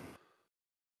 disgrace.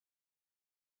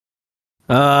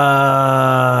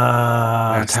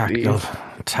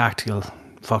 Tactical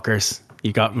fuckers.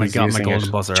 You got my He's using golden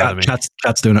it. buzzer out of me.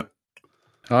 Chat's doing it.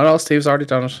 Oh no, Steve's already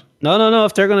done it. No.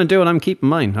 If they're going to do it, I'm keeping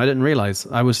mine. I didn't realize.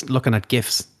 I was looking at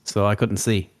GIFs, so I couldn't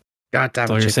see. God damn it.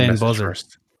 So you're chicken saying message buzzer.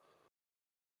 first.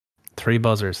 3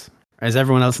 buzzers. Is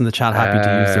everyone else in the chat happy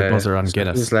to use their buzzer on so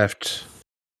Guinness? Who's left?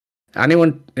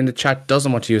 Anyone in the chat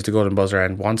doesn't want to use the golden buzzer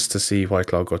and wants to see White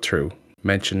Claw go through,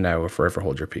 mention now or forever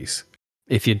hold your peace.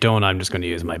 If you don't, I'm just going to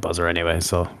use my buzzer anyway.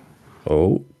 So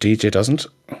Oh, DJ doesn't.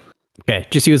 okay,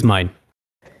 just use mine.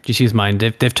 Just use mine.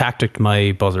 They've tacticked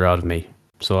my buzzer out of me.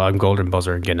 So I'm golden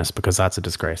buzzer and Guinness because that's a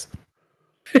disgrace.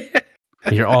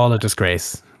 You're all a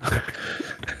disgrace.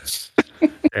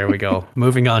 There we go.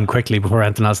 Moving on quickly before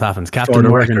anything else happens. For Captain the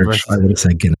Morgan record, versus... I would have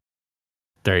said Guinness.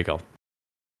 There you go.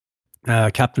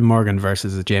 Captain Morgan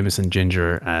versus a Jameson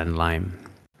Ginger and Lime.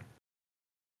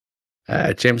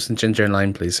 Jameson ginger and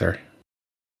lime, please, sir.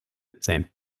 Same.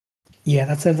 Yeah,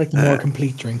 that sounds like a more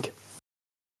complete drink.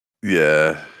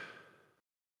 Yeah.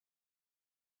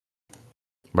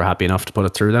 We're happy enough to put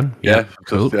it through then? Yeah.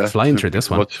 Cool. Just, yeah. Flying through this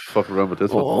one. Much fucking around with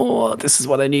this one. Oh, this is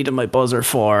what I needed my buzzer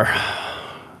for.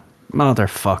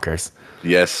 Motherfuckers.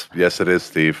 Yes, it is,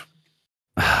 Steve.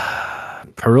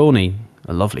 Peroni,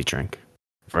 a lovely drink,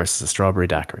 versus a strawberry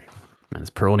daiquiri. And it's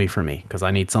Peroni for me, because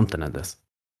I need something in this.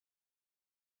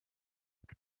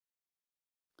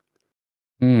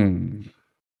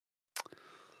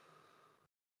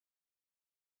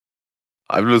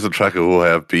 I'm losing track of who I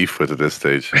have beef with at this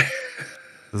stage.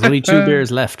 There's only 2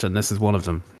 beers left, and this is one of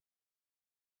them.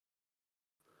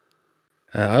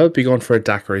 I'll be going for a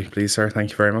daiquiri, please, sir. Thank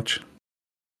you very much.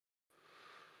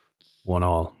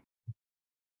 1-1.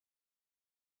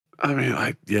 I mean,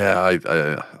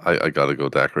 I gotta go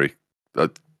daiquiri.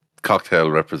 Cocktail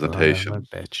representation,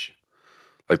 Bitch.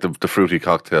 like the fruity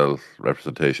cocktail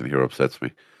representation here upsets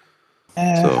me.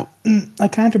 So I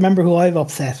can't remember who I've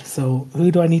upset, so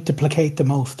who do I need to placate the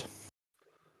most?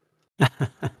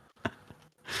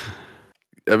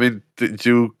 I mean, did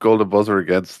you golden buzzer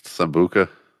against Sambuca?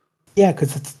 Yeah,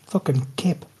 because it's fucking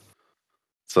Kip.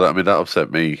 So that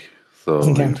upset me. So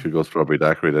Doesn't count. if you go strawberry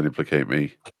daiquiri, then implicate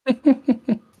me.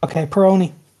 Okay,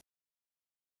 Peroni.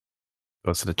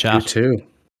 Goes to the You chat. too.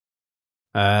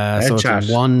 So chat.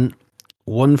 it's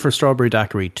one for strawberry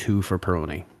daiquiri, 2 for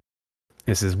Peroni.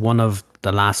 This is one of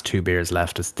the last 2 beers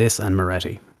left. It's this and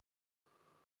Moretti.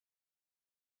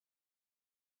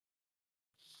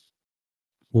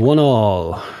 One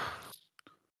all.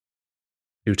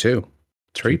 2-2.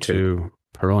 3-2.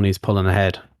 Peroni's pulling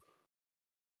ahead.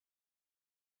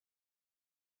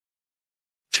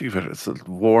 think of it, it's a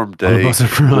warm Golden day. buzzer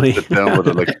brownie. Sit down with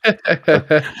it, like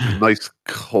a nice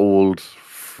cold,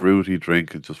 fruity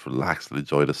drink, and just relax and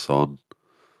enjoy the sun.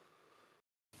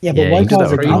 Yeah, but you White can do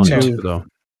Claws that are with gone brownie now. too, though.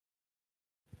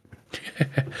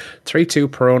 3-2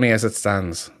 Peroni as it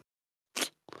stands.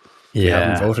 If you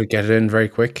haven't voted, get it in very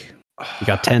quick. You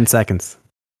got 10 seconds.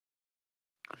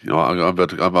 You know, I'm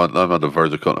on the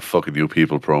verge of cutting a fucking You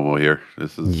People promo here.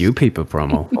 This is You People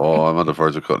promo. Oh, I'm on the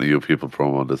verge of cutting a You People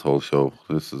promo on this whole show.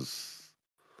 This is.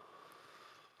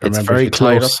 It's Remember, very if you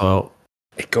tie it close, up, so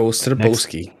it goes to the Next.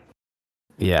 Boski.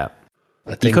 yeah.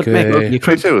 I You think could make you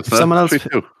could 3-2, if someone else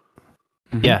 3-2.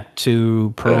 yeah,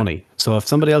 to Peroni. So if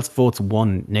somebody else votes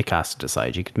one, Nick has to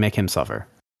decide. You could make him suffer.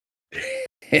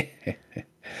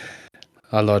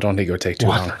 Although I don't think it would take too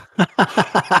long.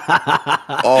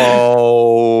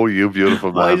 Oh, you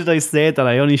beautiful Why man. did I say that?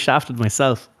 I only shafted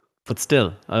myself. But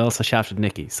still, I also shafted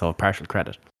Nicky, so partial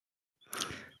credit.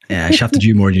 Yeah, I shafted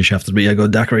you more than you shafted me. I go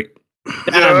Daiquiri.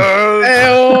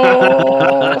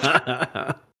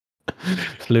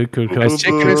 Luke could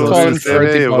Chicken is calling for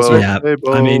the buzzer. Yeah,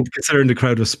 I mean, considering the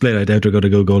crowd was split, I doubt they're going to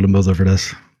go golden buzzer for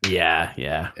this. Yeah.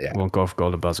 Won't go for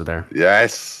golden buzzer there.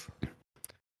 Yes.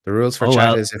 The rules for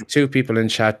chat is if two people in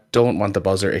chat don't want the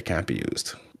buzzer, it can't be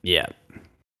used. Yeah.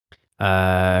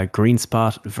 Green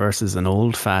spot versus an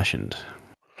old fashioned.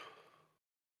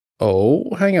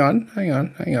 Oh, hang on.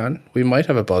 We might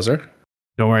have a buzzer.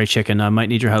 Don't worry, chicken. I might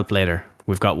need your help later.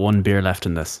 We've got one beer left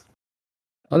in this.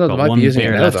 Oh no, they Got might one be using it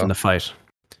beer now, left though. in the fight.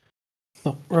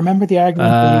 So remember the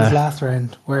argument we used last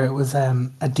round where it was a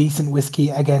decent whiskey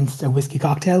against a whiskey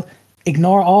cocktail?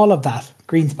 Ignore all of that.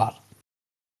 Green spot.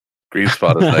 Green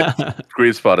spot is next.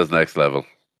 Green spot is next level.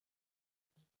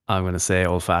 I'm going to say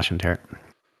old fashioned here.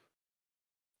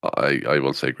 I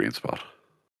will say green spot.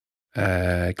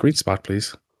 Green spot,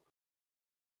 please.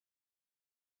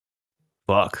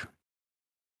 Fuck.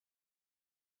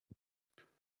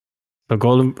 So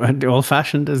the old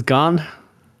fashioned is gone?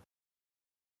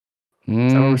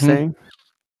 Is that what we're saying?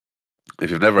 If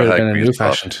you've never Could have had been a green new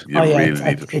spot, fashioned. you really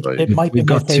need to try it might be We've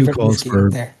my got two favorite calls whiskey for-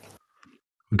 out there.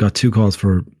 We've got 2 calls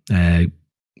for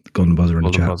golden buzzer in the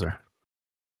Golden chat. buzzer.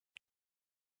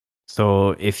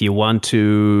 So if you want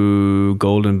to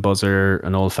golden buzzer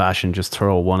an old fashioned, just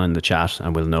throw a 1 in the chat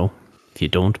and we'll know. If you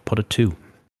don't, put a 2.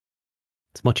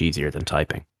 It's much easier than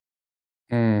typing.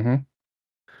 Mm-hmm.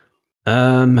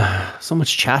 So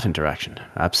much chat interaction.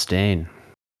 Abstain.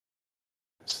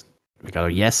 We got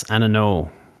a yes and a no.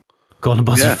 Golden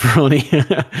buzzer Peroni.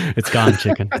 It's gone,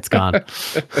 chicken. It's gone.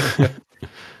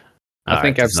 I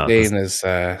think abstain is.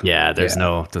 There's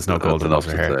no golden enough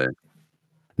buzzer to here. say.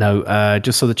 Now,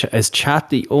 just so is chat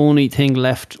the only thing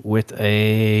left with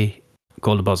a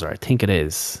golden buzzer? I think it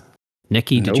is.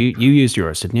 Nikki, Nope. did you used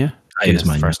yours, didn't you? I used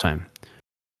mine, the first time.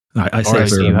 I Or said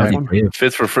do you have one?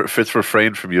 Fitz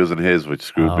refrained from using his, which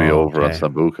screwed me over on okay.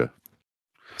 Sambuca.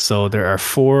 So there are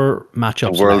 4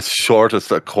 matchups The world's left.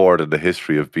 shortest accord in the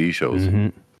history of B shows. Mm-hmm.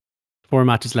 4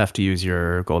 matches left to use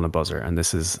your golden buzzer, and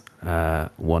this is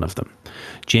one of them.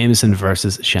 Jameson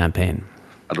versus Champagne.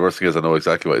 And the worst thing is, I know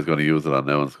exactly what he's going to use it on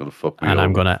now, and it's going to fuck me And over.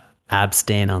 I'm going to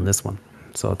abstain on this one.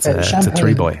 So it's a Champagne,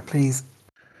 3-boy. please.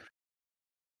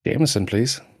 Jameson,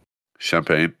 please.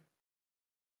 Champagne.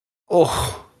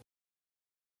 Oh.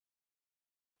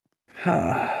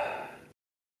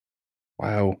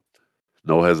 Wow.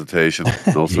 No hesitation.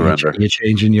 No surrender. You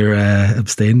changing your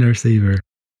abstain there, Steve? Or?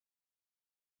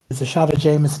 There's a shot of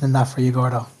Jameson in that for you,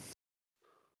 Gordo.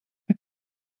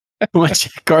 Watch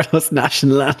Carlos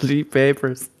nationality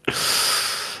papers.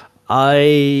 Are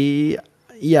you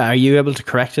able to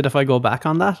correct it if I go back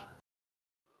on that?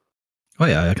 Oh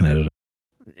yeah, I can edit it.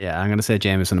 Yeah, I'm going to say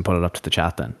Jameson and put it up to the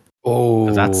chat then. Oh,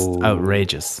 'Cause that's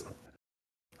outrageous.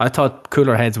 I thought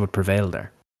cooler heads would prevail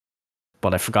there,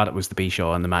 but I forgot it was the B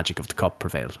show and the magic of the cup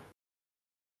prevailed.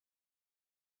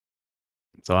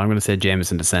 So I'm going to say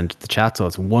Jameson to send to the chat. So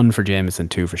it's 1 for Jameson,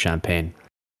 2 for Champagne.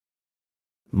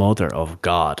 Mother of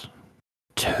God.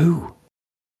 2.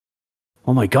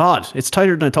 Oh my God. It's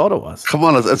tighter than I thought it was. Come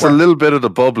on, it's a little bit of the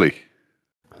bubbly.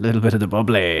 A little bit of the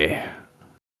bubbly.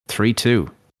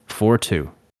 3-2.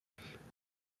 4-2.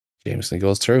 Jameson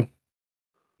goes through.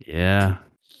 Yeah.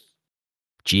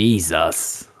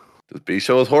 Jesus. This B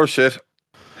show is horseshit.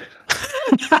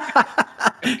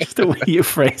 The way you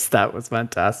phrased that was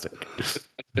fantastic.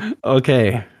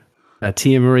 Okay.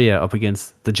 Tia Maria up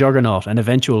against the Juggernaut, an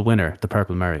eventual winner, the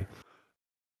Purple Murray.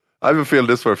 I have a feeling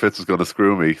this where Fitz is going to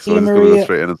screw me, so Tia I'm just going to Maria. go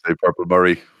straight in and say Purple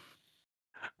Murray.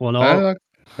 Well, no.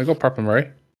 I go Purple Murray.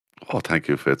 Oh, thank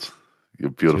you, Fitz. You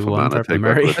beautiful 2-1 man. I Purple take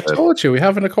Murray. back I what I said. told you we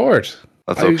have an accord.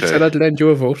 That's I okay. said I'd lend you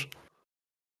a vote.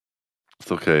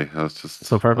 It's okay. I was just.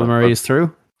 So Purple Murray is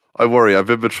through? I worry. I've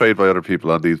been betrayed by other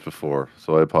people on these before,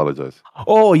 so I apologize.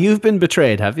 Oh, you've been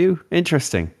betrayed, have you?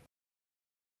 Interesting.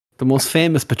 The most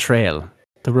famous betrayal,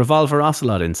 the Revolver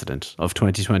Ocelot incident of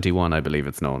 2021, I believe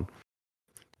it's known.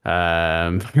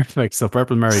 Perfect. So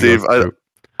Purple Mary Steve, goes through.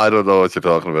 I don't know what you're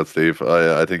talking about, Steve.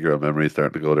 I think your memory's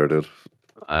starting to go there, dude.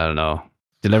 I don't know.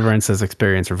 Deliverance has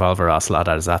experienced Revolver Ocelot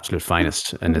at his absolute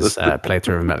finest in his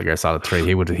playthrough of Metal Gear Solid 3.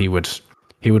 He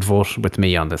would vote with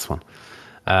me on this one.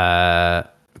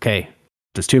 Okay,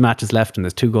 there's 2 matches left and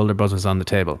there's 2 golden buzzers on the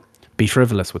table. Be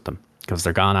frivolous with them because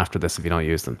they're gone after this if you don't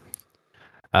use them.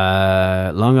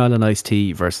 Long Island Iced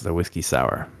Tea versus a Whiskey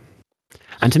Sour.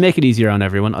 And to make it easier on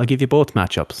everyone, I'll give you both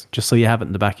matchups just so you have it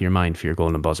in the back of your mind for your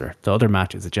golden buzzer. The other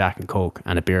match is a Jack and Coke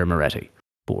and a beer Moretti.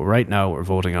 But right now we're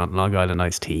voting on Long Island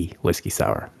Iced Tea, Whiskey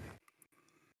Sour.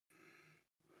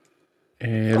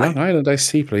 Long Island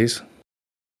Iced Tea, please.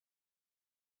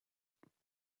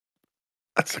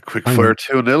 That's a quick fire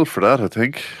 2-0 for that, I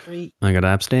think. I'm going to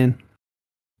abstain.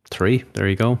 3, there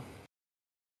you go.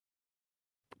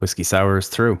 Whiskey Sour is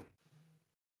through.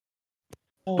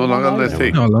 No, Long Island Iced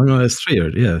Tea. No, Long Island Iced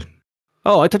Tea, yeah.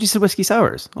 Oh, I thought you said Whiskey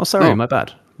Sours. Oh, sorry, my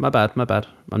bad. My bad.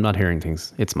 I'm not hearing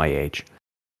things. It's my age.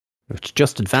 It's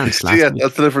just advanced last week.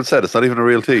 That's a different set. It's not even a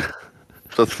real tea.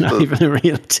 Not even a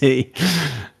real tea.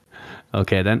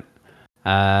 Okay, then.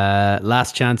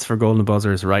 Last chance for golden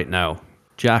buzzers right now.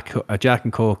 A Jack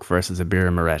and Coke versus a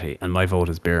beer Moretti, and my vote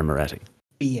is beer Moretti.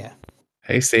 Yeah.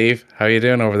 Hey, Steve. How you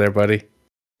doing over there, buddy?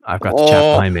 I've got the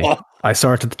chat behind me. I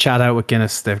sorted the chat out with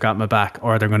Guinness. They've got my back,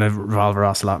 or they're going to Revolver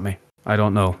Ocelot me. I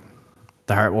don't know.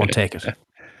 The heart won't take it.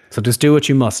 So just do what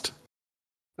you must.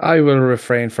 I will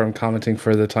refrain from commenting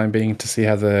for the time being to see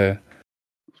how the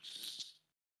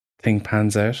thing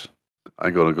pans out.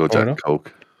 I'm going to go Jack and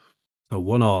Coke. So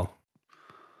 1-1.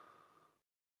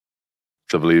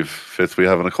 I believe, Fitz, we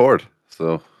have an accord.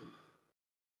 So,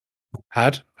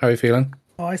 how are you feeling?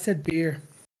 Oh, I said beer.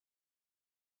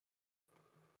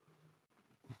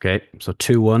 Okay, so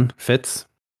 2-1. Fitz?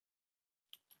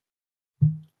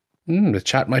 The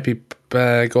chat might be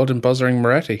golden buzzering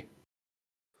Moretti.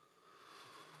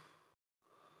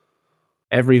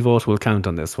 Every vote will count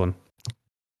on this one.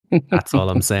 That's all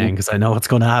I'm saying, because I know what's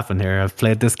going to happen here. I've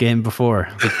played this game before.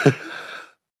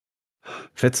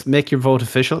 Fitz, make your vote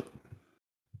official.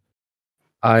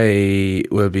 I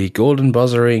will be golden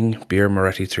buzzering beer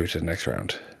Moretti through to the next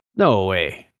round. No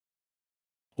way.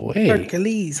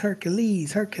 Hercules. I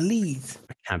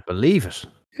can't believe it.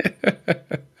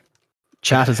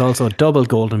 Chat is also double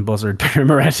golden buzzard beer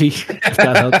Moretti, if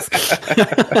that helps.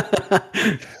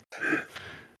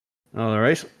 All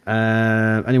right.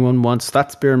 Anyone wants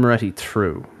that's beer Moretti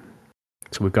through.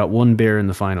 So we've got 1 beer in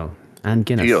the final and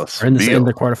Guinness Dios in the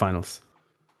mío. quarterfinals.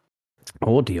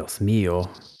 Oh, Dios mío.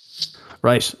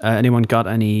 Right. Anyone got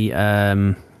any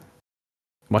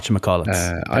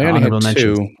whatchamacallits? I only had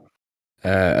 2.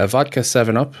 A vodka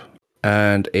 7-Up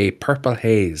and a purple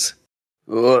haze,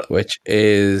 which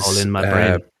is all in my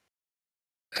brain.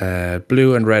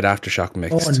 Blue and red aftershock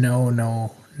mixed. Oh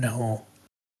no.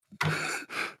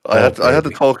 I had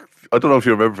to talk. I don't know if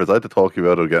you remember this. I had to talk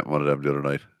you out of getting one of them the other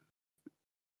night.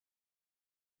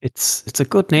 It's a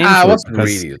good name. I wasn't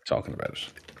really talking about it.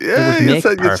 Yeah, you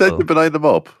said you'd been eyeing them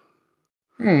up.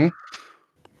 There's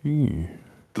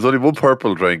only one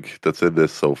purple drink that's in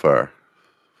this so far.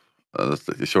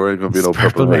 You sure ain't going to be no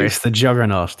purple haze? It's the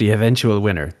juggernaut, the eventual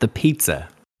winner, the pizza,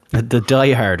 the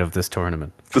diehard of this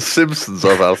tournament. The Simpsons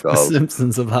of alcohol. The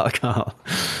Simpsons of alcohol.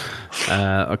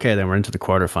 Okay, then we're into the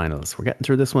quarterfinals. We're getting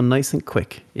through this one nice and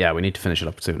quick. Yeah, we need to finish it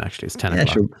up soon, actually. It's 10 o'clock.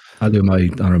 Sure. I'll do my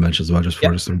honour mentions as well, just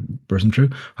for some person through.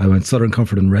 I went Southern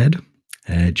Comfort in red,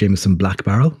 Jameson Black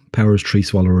Barrel, Powers 3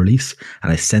 Swallow Release,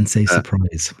 and a Sensei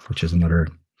Surprise, which is another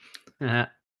 3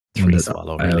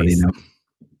 swallow release. Know.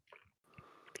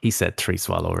 He said 3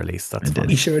 swallow release. That's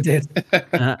funny. He sure did.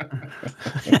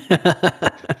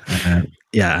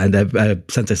 And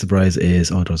Sensei Surprise is,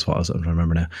 those what I was trying to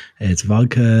remember now. It's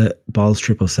vodka, balls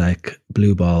triple sec,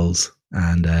 blue balls,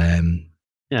 and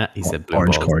he said blue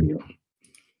orange balls. cordial.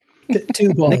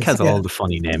 2 balls. Nick has all the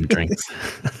funny named drinks.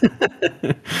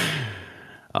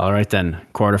 All right then,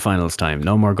 quarterfinals time.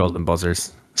 No more golden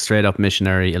buzzers. Straight up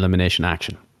missionary elimination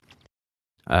action.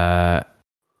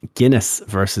 Guinness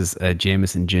versus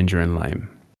Jameson Ginger and Lime.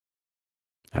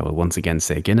 I will once again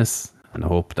say Guinness and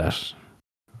hope that,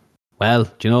 well,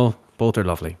 both are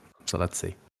lovely. So let's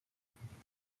see.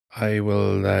 I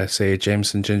will say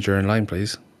Jameson Ginger and Lime,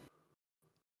 please.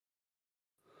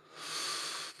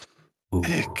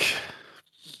 Ick.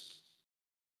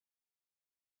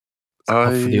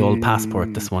 Up for the old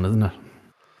passport, this one, isn't it?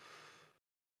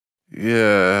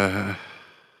 Yeah.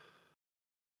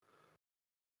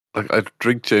 Like I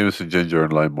drink Jameson ginger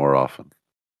and lime more often,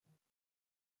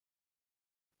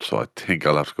 so I think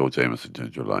I'll have to go Jameson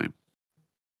ginger lime.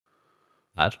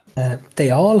 That They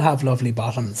all have lovely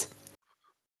bottoms.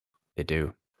 they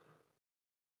do.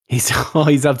 He's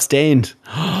abstained.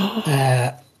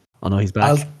 Oh no, he's back.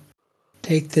 I'll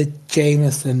take the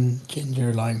Jameson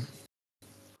ginger lime.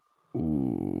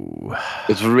 Ooh.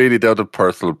 It's really down to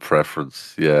personal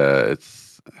preference. Yeah,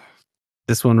 it's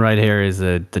This one right here is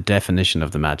the definition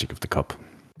of the magic of the cup.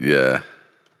 yeah.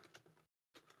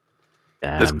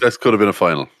 This could have been a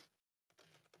final.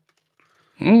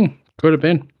 Could have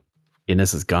been.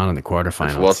 Guinness is gone in the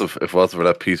quarterfinals. If it wasn't for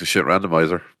that piece of shit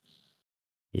randomizer.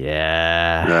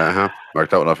 Yeah. Uh-huh. Mark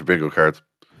that one off your bingo cards.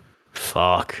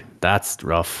 Fuck. That's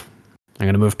rough. I'm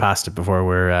going to move past it before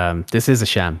we're... this is a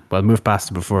sham. But I'll move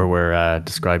past it before we're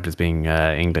described as being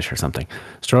English or something.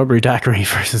 Strawberry daiquiri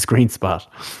versus green spot.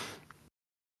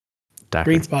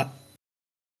 Daiquiri. Green spot.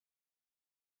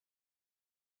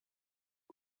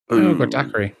 Oh, got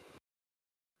daiquiri.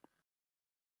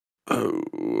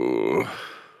 Oh.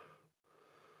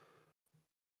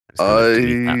 Just gonna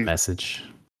delete that message.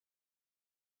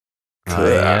 I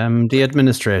am the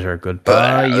administrator.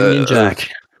 Goodbye, Union Jack.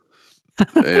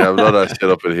 Yeah, I'm not that shit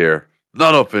up in here.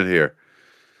 Not up in here.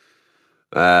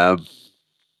 Oh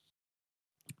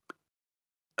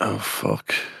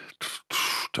fuck.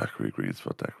 Daiquiri green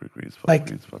spot, daiquiri green spot. Like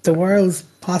green spot, the daiquiri. world's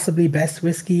possibly best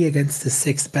whiskey against the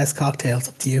 6 best cocktails.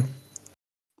 Up to you.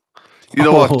 You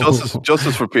know what?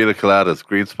 Justice for pina coladas,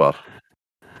 green spot.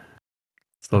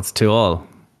 So it's 2-2.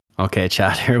 Okay,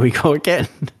 chat. Here we go again.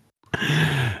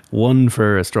 1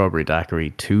 for a strawberry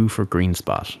daiquiri, 2 for green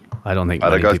spot. I don't think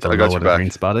many people know what a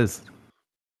green spot is.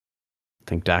 I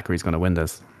think daiquiri's going to win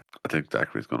this. I think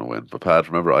daiquiri's going to win. But Pat,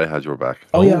 remember I had your back.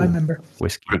 Oh yeah, I remember.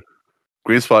 Whiskey.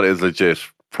 Green spot is legit.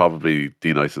 Probably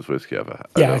the nicest whiskey I've ever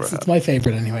had. It's my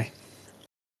favorite anyway.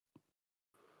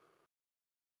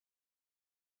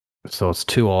 So it's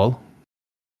 2-2.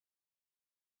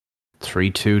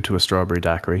 3-2 to a strawberry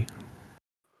daiquiri.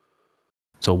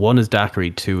 So 1 is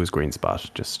daiquiri, 2 is green spot.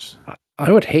 Just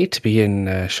I would hate to be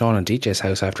in Sean and DJ's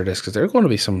house after this because there are going to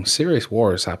be some serious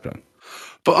wars happening.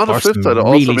 But on the flip side, it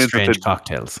really also means strange that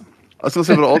cocktails. I was going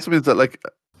to say, but it also means that like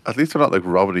at least they're not like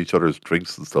robbing each other's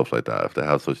drinks and stuff like that. If they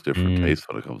have such different tastes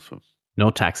when it comes to them,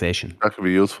 No taxation. that could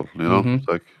be useful. You know, It's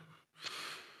like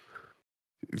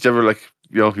do you ever like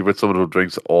you're with someone who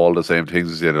drinks all the same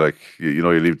things as you, and like you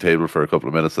leave the table for a couple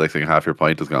of minutes, the next thing half your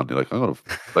pint is gone. You're like, I'm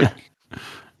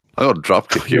gonna drop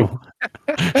kick you.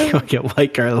 You get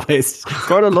white girl wasted.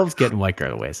 Gordo loves getting white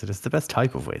girl wasted. It's the best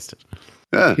type of wasted.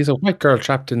 Yeah, He's a white girl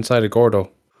trapped inside a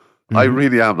Gordo. I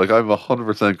really am. Like I'm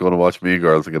 100% going to watch Mean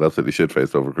Girls and get absolutely shit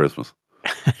faced over Christmas.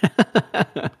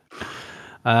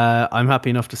 I'm happy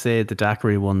enough to say the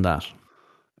daiquiri won that.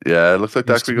 Yeah, it looks like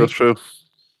daiquiri goes through.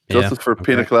 Justice for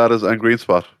pina coladas and green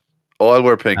spot. Oh, I'll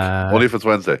wear pink. Only if it's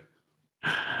Wednesday.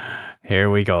 Here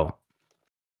we go.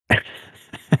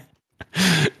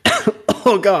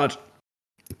 Oh God,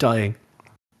 dying.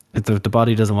 The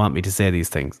body doesn't want me to say these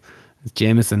things. It's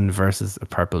Jameson versus a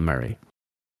Purple Murray.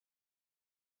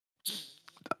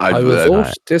 I will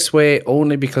vote this way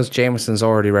only because Jameson's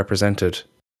already represented.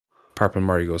 Purple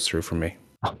Murray goes through for me.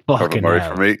 Purple Murray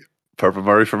for me. Purple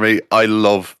Murray for me. I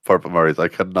love Purple Murrays. I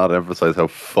cannot emphasize how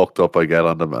fucked up I get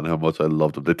on them and how much I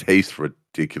love them. They taste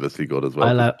ridiculously good as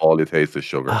well. All you taste is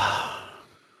sugar.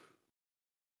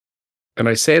 And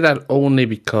I say that only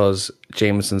because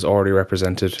Jameson's already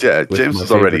represented. Yeah, Jameson's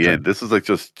already in. This is like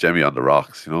just Jemmy on the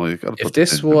rocks. You know, you got to. If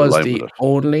this was the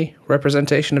only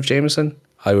representation of Jameson,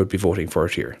 I would be voting for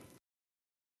it here.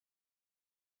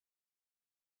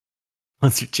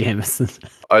 What's your Jameson?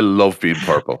 I love being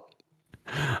purple.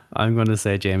 I'm going to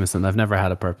say Jameson. I've never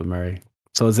had a Purple Murray.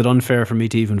 So is it unfair for me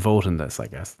to even vote in this, I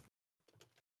guess?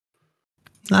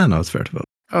 No, it's fair to vote.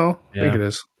 Oh, I think it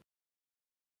is.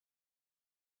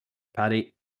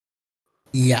 Paddy?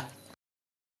 Yeah.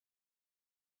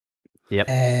 Yep.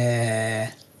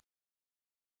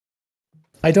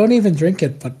 I don't even drink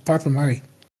it, but Purple Murray.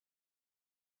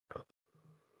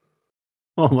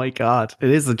 Oh my God. It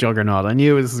is a juggernaut. I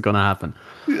knew this was going to happen.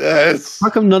 Yes. How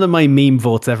come none of my meme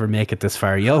votes ever make it this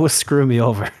far? You always screw me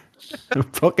over.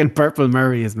 Fucking Purple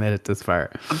Murray has made it this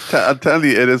far. I'm telling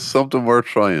you, it is something worth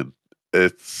trying.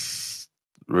 It's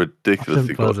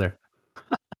ridiculously good.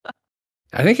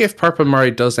 I think if Purple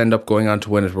Murray does end up going on to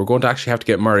win it, we're going to actually have to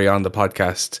get Murray on the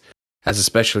podcast as a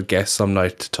special guest some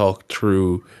night to talk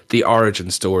through the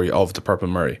origin story of the Purple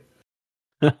Murray.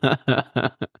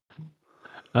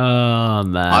 Oh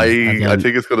man, I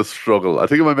think it's going to struggle. I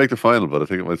think it might make the final, but I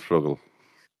think it might struggle.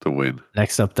 to win.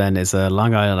 Next up then is a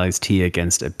Long Island iced tea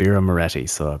against a Birra Moretti.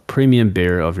 So a premium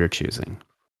beer of your choosing.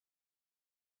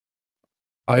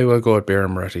 I will go with Birra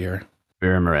Moretti here.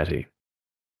 Birra Moretti.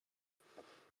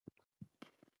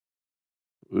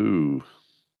 Ooh.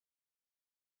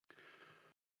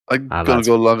 I'm going lads.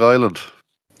 to go Long Island.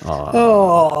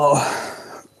 Oh,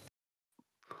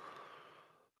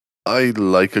 I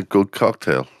like a good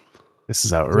cocktail. This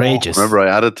is outrageous. Remember, I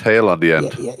added tail on the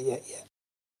end. yeah.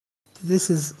 This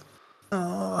is.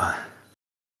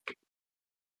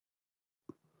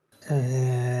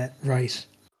 Right.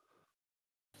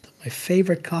 My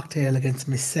favorite cocktail against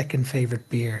my second favorite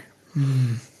beer.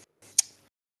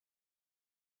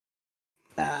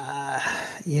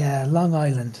 Yeah, Long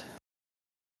Island.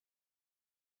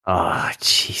 Oh,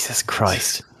 Jesus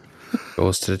Christ.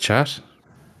 Goes to the chat.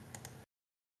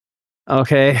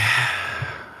 Okay.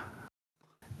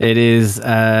 It is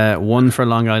 1 for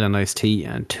Long Island iced tea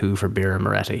and 2 for Birra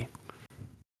Moretti.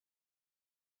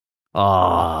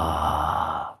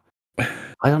 I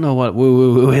don't know what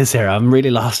woo is here. I'm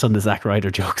really lost on the Zack Ryder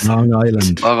jokes. Long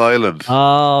Island. Long Island.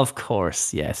 Of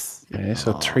course, yes. Okay,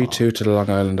 so 3-2 to the Long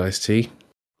Island iced tea.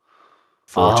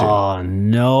 4-2. Oh,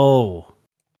 no.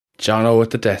 Jono with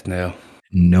the death nail.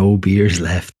 No beers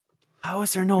left. How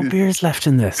is there no beers left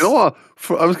in this? You know what?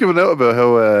 I was giving out about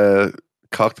how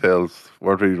cocktails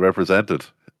weren't really represented.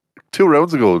 2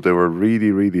 rounds ago, they were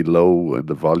really, really low in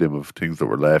the volume of things that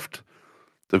were left.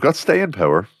 They've got staying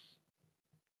power.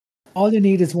 All you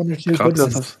need is 1 or 2 good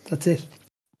Cocktails. ones. That's it.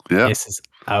 Yeah. This is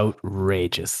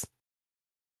outrageous.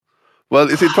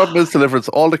 Well, you see, the problem is, Deliverance,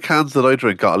 all the cans that I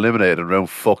drink got eliminated in round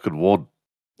fucking 1.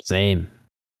 Same.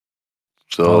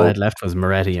 So All I had left was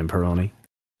Moretti and Peroni.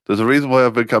 there's a reason why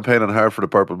I've been campaigning hard for the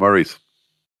Purple Murrays.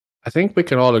 I think we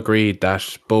can all agree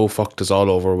that Bo fucked us all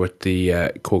over with the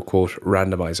quote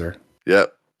randomizer. Yeah.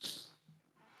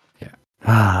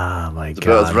 Ah, my It's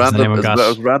God. about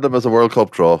as random as a World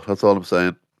Cup draw. That's all I'm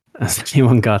saying. Has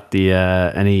anyone got the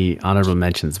any honourable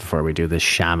mentions before we do this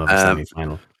sham of a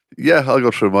semi-final? Yeah, I'll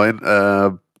go through mine.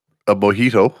 A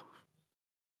mojito.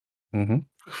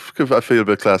 Mm-hmm. I feel a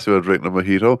bit classy when drinking a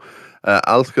mojito.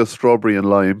 Alka strawberry and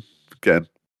lime. Again,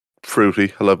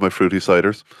 fruity. I love my fruity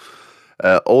ciders.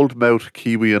 Old Mouth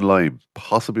kiwi and lime.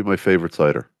 Possibly my favourite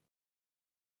cider.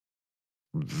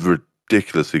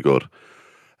 Ridiculously good.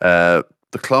 The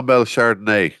Clonmel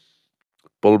Chardonnay.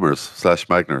 Bulmers /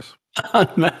 Magners.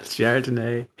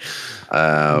 Chardonnay.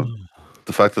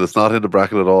 The fact that it's not in the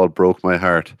bracket at all broke my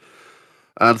heart.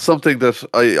 And something that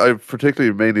I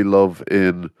particularly mainly love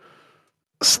in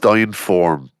Stein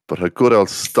form, but a good old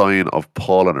Stein of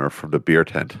Paulaner from the beer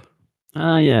tent.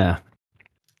 Yeah.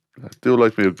 I do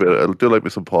like me some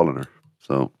Paulaner.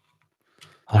 So,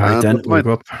 All right, then we'll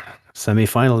go up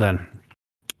semi-final then.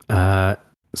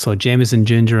 So Jameson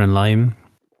ginger and lime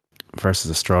versus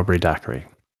a strawberry daiquiri.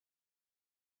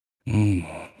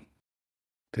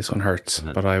 This one hurts,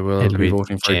 but I will It'll be be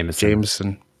voting for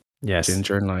Jameson. Yes.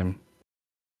 Ginger and lime.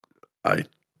 I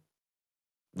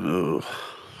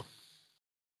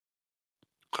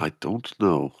don't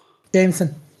know.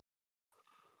 Jameson.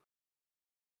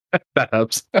 That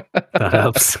helps. That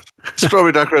helps.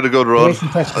 Strawberry daiquiri had a good run.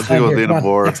 I think I was leaning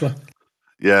more. Next one.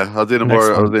 Yeah, I was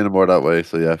leaning more that way.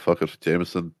 So yeah, fuck it.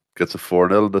 Jameson gets a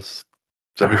 4-0 in this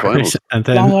semi-finals. And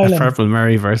then a Purple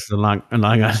Murray versus a Long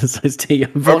Island iced tea.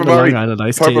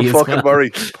 Purple Murray.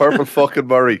 Purple fucking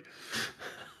Murray.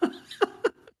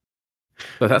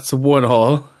 But that's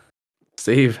 1-1.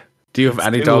 Steve, do you have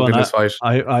any dog in this fight?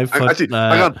 I put, actually,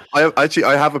 hang on. I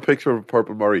have a picture of a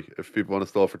Purple Murray. If people want to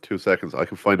stall for 2 seconds, I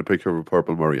can find a picture of a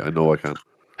Purple Murray. I know I can.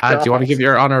 Do you want to give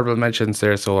your honourable mentions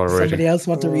there? So already. Somebody else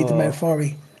want to read them out for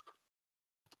me?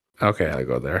 Okay, I'll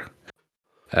go there.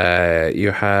 You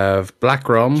have black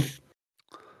rum,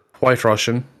 white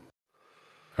Russian,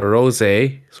 a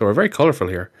rosé. So we're very colourful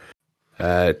here.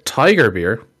 Tiger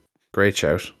beer, great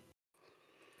shout.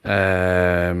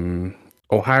 O'Hara's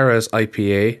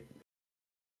IPA,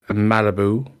 a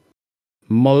Malibu,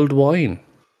 mulled wine,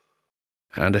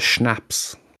 and a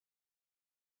schnapps.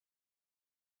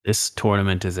 This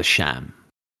tournament is a sham,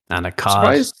 and a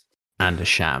cod, and a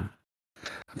sham.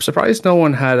 I'm surprised no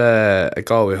one had a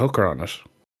Galway hooker on it.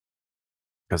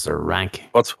 Because they're rank.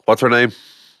 What's her name?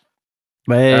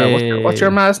 What's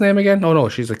your ma's name again? Oh no,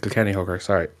 she's a Kilkenny hooker.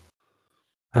 Sorry.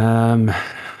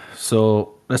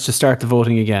 So let's just start the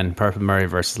voting again. Purple Murray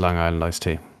versus Long Island iced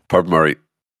tea. Purple Murray.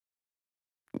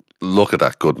 Look at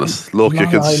that goodness. Look, you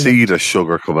can see the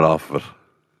sugar coming off of it.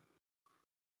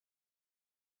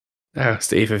 Oh,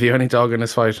 Steve, have you any dog in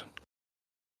this fight?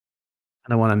 I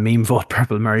don't want to meme vote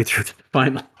Purple Murray through the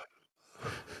final.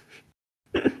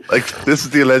 Like, this is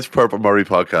the alleged Purple Murray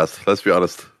podcast. Let's be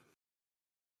honest.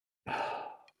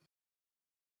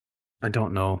 I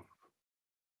don't know.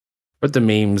 With the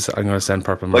memes, I'm going to send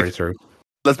Purple Murray through.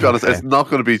 Let's be honest, Okay. it's not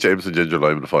going to be Jameson Ginger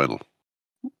Lime in the final.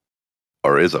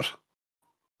 Or is it?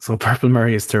 So Purple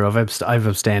Murray is through. I've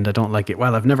abstained. I don't like it.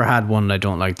 Well, I've never had one and I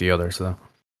don't like the other, so.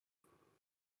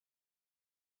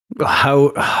 How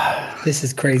This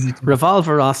is crazy.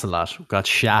 Revolver Ocelot got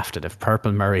shafted if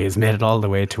Purple Murray has made it all the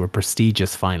way to a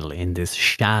prestigious final in this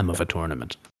sham of a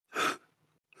tournament.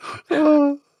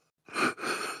 My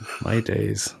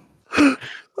days.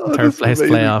 Third place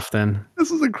playoff then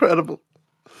This is incredible.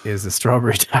 is the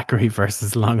Strawberry Daiquiri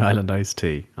versus Long Island Iced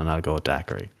Tea, and I'll go with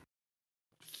Daiquiri.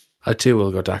 I too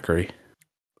will go Daiquiri.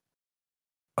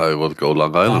 I would go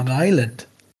Long Island. Long Island.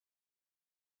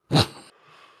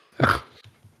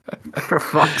 For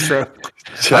fuck's sake.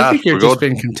 Chat, I think you're we're just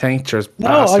going- being contentious No,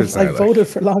 bastards. I now, like. voted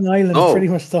for Long Island No. pretty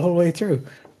much the whole way through.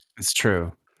 It's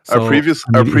true. our So, previous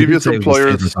I mean, he did say it was his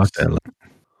employers, favourite cocktail.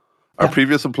 our Yeah.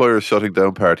 previous employers shutting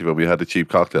down party when we had the cheap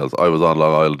cocktails. I was on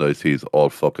Long Island iced teas all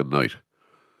fucking night.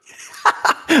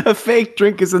 a fake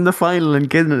drink is in the final and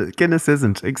Guinness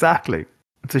isn't. Exactly.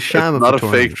 It's a sham It's of not a a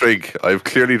tournament. fake drink. I've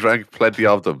clearly drank plenty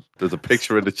of them. There's a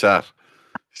picture in the chat.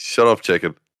 Shut up,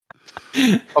 chicken.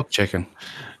 Fuck chicken.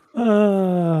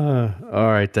 All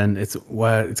right, then it's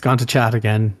gone to chat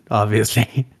again,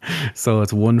 obviously. So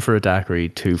it's 1 for a daiquiri,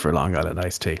 2 for Long Island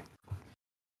iced tea.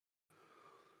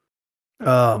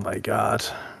 Oh my god!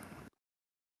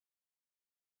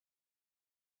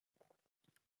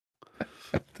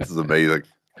 This is amazing.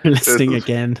 Listening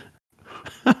again.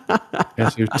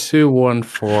 Yes, you 2-1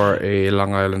 for a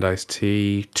Long Island iced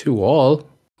tea. 2-all.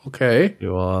 Okay.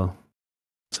 You all.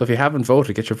 So if you haven't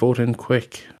voted, get your vote in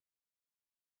quick.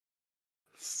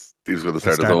 Steve's going to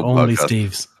start his Start own only podcast.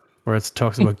 Steve's, where it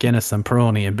talks about Guinness and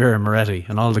Peroni and Birra Moretti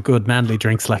and all the good manly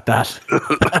drinks like that.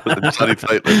 Johnny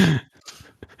Tightly.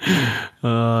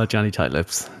 Oh, Johnny Tight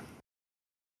Lips.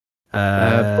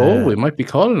 Oh, we might be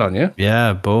calling on you.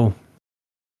 Yeah, Bo.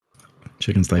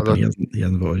 Chicken's typing. He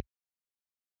hasn't voted.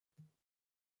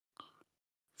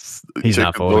 He's Chicken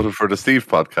not voting. voted for the Steve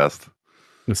podcast.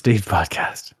 The Steve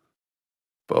podcast.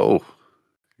 Bo,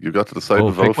 you got to decide Oh,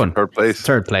 to vote pick for one. third place.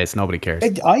 Third place, nobody cares.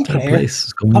 I Third care. place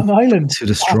is going Long Island. to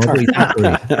the Strawberry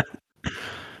Daiquiri.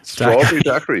 Strawberry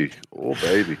daiquiri. Oh,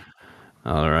 baby.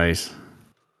 All right.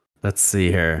 Let's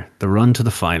see here. The run to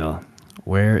the final.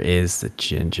 Where is the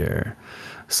ginger?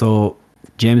 So,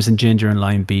 Jameson Ginger and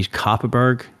Lime beat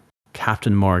Copperberg,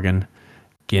 Captain Morgan,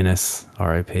 Guinness,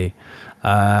 RIP,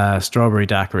 Strawberry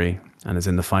Daiquiri, and is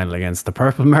in the final against the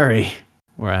Purple Murray,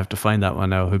 where I have to find that one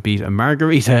now, who beat a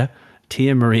Margarita,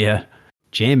 Tia Maria,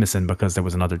 Jameson, because there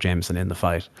was another Jameson in the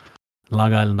fight.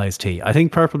 Long Island Iced Tea. I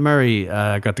think Purple Murray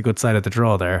got the good side of the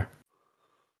draw there.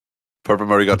 Purple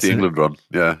Murray got That's the it. England run.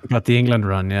 Yeah. Got the England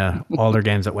run, yeah. All their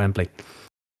games at Wembley.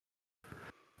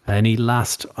 Any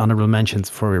last honourable mentions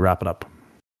before we wrap it up?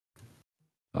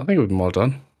 I think we've been all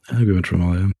done. I think we went through them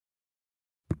all, yeah.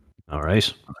 All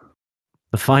right.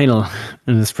 The final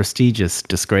in this prestigious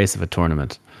disgrace of a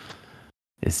tournament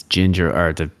is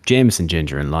the Jameson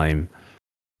Ginger and Lime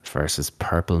versus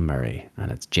Purple Murray,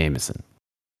 and it's Jameson.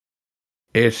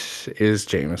 It is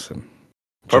Jameson.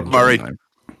 Purple Ginger Murray. and lime.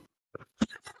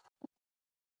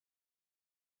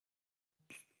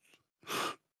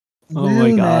 Oh my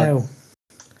God. Now.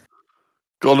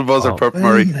 Golden buzzer, Oh. Purple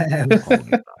Murray.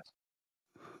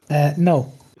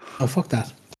 No. Oh, fuck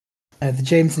that. The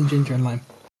Jameson Ginger and Lime.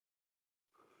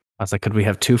 I was like, could we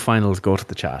have 2 finals go to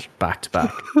the chat back to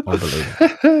back?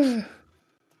 Unbelievable.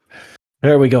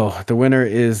 There we go. The winner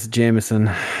is Jameson.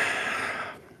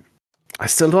 I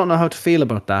still don't know how to feel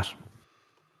about that.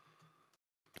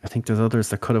 I think there's others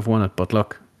that could have won it, but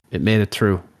look, it made it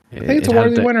through. I think it's a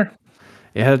worthy winner.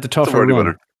 It had the It's a tougher worthy run.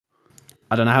 winner.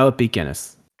 I don't know how it beat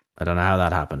Guinness. I don't know how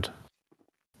that happened.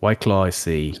 White Claw, I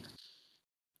see.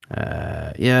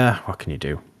 Yeah, what can you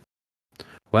do?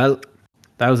 Well,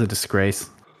 that was a disgrace.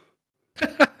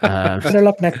 Better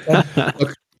luck next time.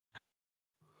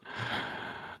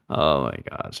 Oh my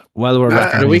god! Well, we're The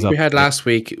wrapping The things week we up. had last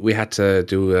week, we had to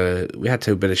do a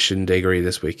bit of shindiggery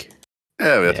this week.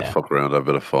 Yeah, we had Yeah. to fuck around, have a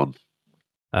bit of fun.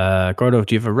 Gordo,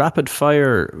 do you have a rapid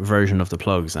fire version of the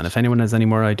plugs? And if anyone has any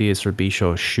more ideas for B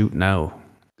show, shoot now.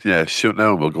 Yeah, shoot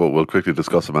now. We'll quickly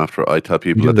discuss them after. I tell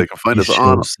people We that have they can find the us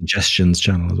on. suggestions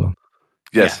channel as well.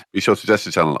 Yes, we show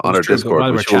suggestion channel on our It's true, but Discord,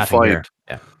 while we're which you'll chatting find. here,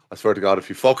 yeah. I swear to God, if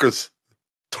you fuckers,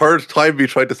 third time we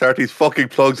tried to start these fucking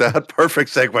plugs, I had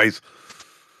perfect segues.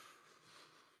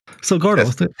 So, Gordo,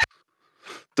 Yes.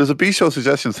 There's a B Show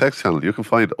suggestions text channel you can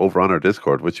find over on our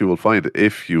Discord, which you will find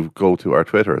if you go to our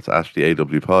Twitter. It's @AW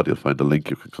You'll find the link.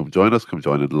 You can come join us, come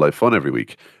join in the live fun every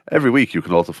week. Every week, you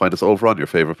can also find us over on your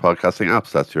favorite podcasting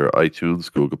apps. That's your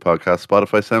iTunes, Google Podcasts,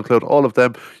 Spotify, SoundCloud, all of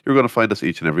them. You're going to find us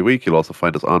each and every week. You'll also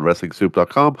find us on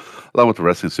WrestlingSoup.com, along with the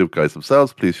Wrestling Soup guys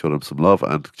themselves. Please show them some love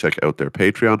and check out their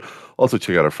Patreon. Also,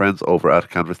 check out our friends over at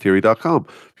CanvasTheory.com.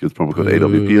 If you use promo code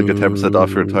AWP, you'll get 10%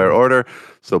 off your entire order.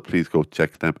 So please go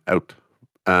check them out.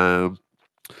 Yeah,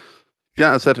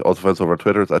 as I said, also find us over on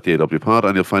Twitter. It's @the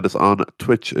and you'll find us on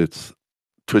Twitch. It's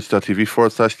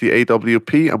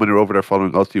twitch.tv/the And when you're over there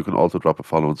following us, you can also drop a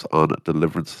follow us on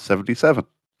Deliverance77.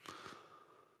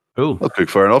 Cool. That's quick,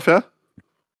 fair enough, yeah?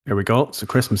 Here we go. So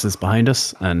Christmas is behind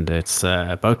us, and it's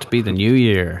about to be the new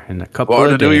year in a couple What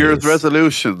of are the days. New Year's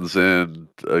resolutions in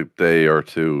a day or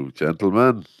two,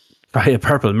 gentlemen? Buy a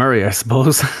purple Murray, I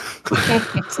suppose.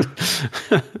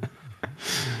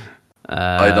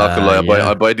 I'm not gonna lie. Yeah.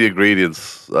 I buy the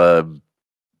ingredients. I'm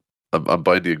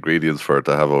buying the ingredients for it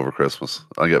to have over Christmas.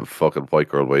 I'm getting fucking white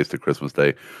girl wasted Christmas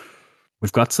Day.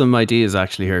 We've got some ideas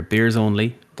actually here. Beers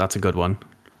only. That's a good one.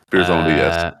 Beers only,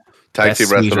 yes. Tag best team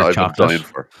wrestling sweeter I've been chocolate. dying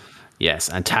for. Yes,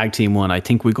 and tag team one. I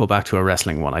think we go back to a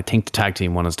wrestling one. I think the tag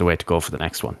team one is the way to go for the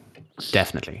next one.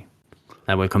 Definitely.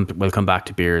 And we'll come back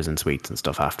to beers and sweets and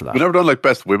stuff after that. We never done like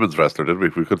best women's wrestler, did we?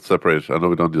 We could separate. I know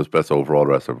we don't do best overall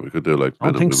wrestler, but we could do like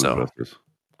I don't men and think women's so. wrestlers.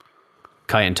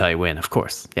 Kai and Tai win, of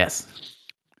course. Yes.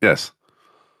 Yes.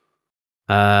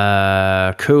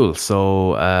 Cool.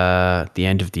 So the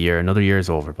end of the year, another year's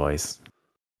over, boys.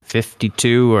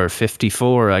 52 or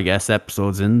 54, I guess,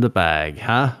 episodes in the bag,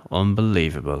 huh?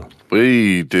 Unbelievable.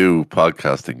 We do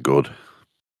podcasting good.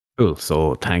 Cool.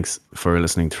 So thanks for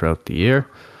listening throughout the year.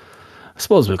 I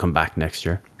suppose we'll come back next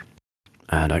year.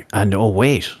 And oh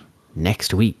wait,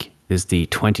 next week is the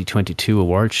 2022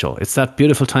 award show. It's that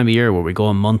beautiful time of year where we go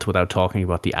a month without talking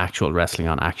about the actual wrestling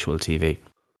on actual TV.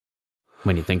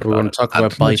 When you think We're about going it. to talk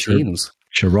about by teams.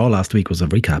 Sure, Raw last week was a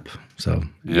recap. So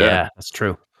Yeah, that's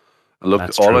true. And look,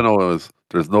 That's all true. I know is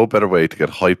there's no better way to get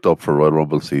hyped up for Royal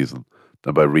Rumble season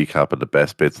than by recapping the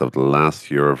best bits of the last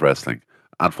year of wrestling.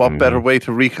 And what better way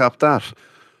to recap that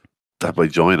than by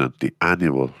joining the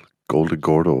annual Golden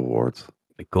Gordo Awards?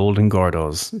 The Golden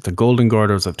Gordos. The Golden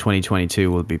Gordos of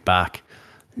 2022 will be back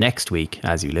next week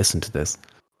as you listen to this.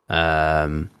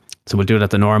 So we'll do it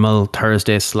at the normal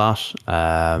Thursday slot.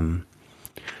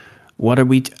 What are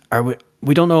we?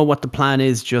 We don't know what the plan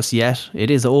is just yet. It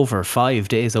is over 5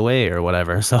 days away or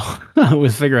whatever. So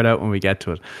we'll figure it out when we get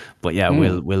to it. But yeah,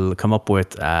 we'll come up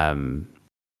with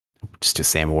just the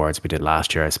same awards we did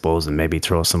last year, I suppose, and maybe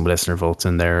throw some listener votes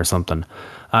in there or something.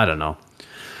 I don't know.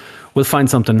 We'll find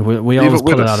something. We always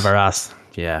pull it out of our ass.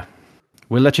 Yeah.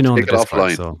 We'll let you know in the Discord.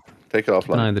 Offline. So Take it keep an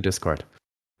eye offline. on the Discord.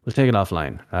 We'll take it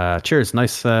offline. Cheers.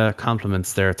 Nice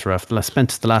compliments there throughout. I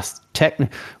spent the last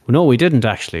No, we didn't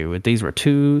actually. These were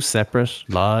two separate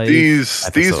live These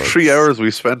episodes. 3 hours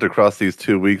we spent across these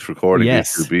 2 weeks recording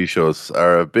Yes. these 2B shows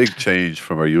are a big change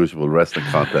from our usual wrestling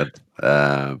content.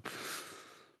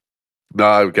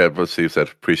 No, again, what Steve said,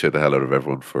 appreciate the hell out of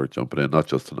everyone for jumping in, not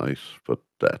just tonight, but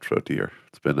throughout the year.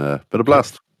 It's been a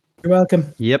blast. You're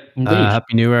welcome. Yep. Indeed.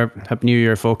 Happy New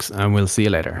Year, folks, and we'll see you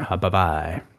later. Bye bye.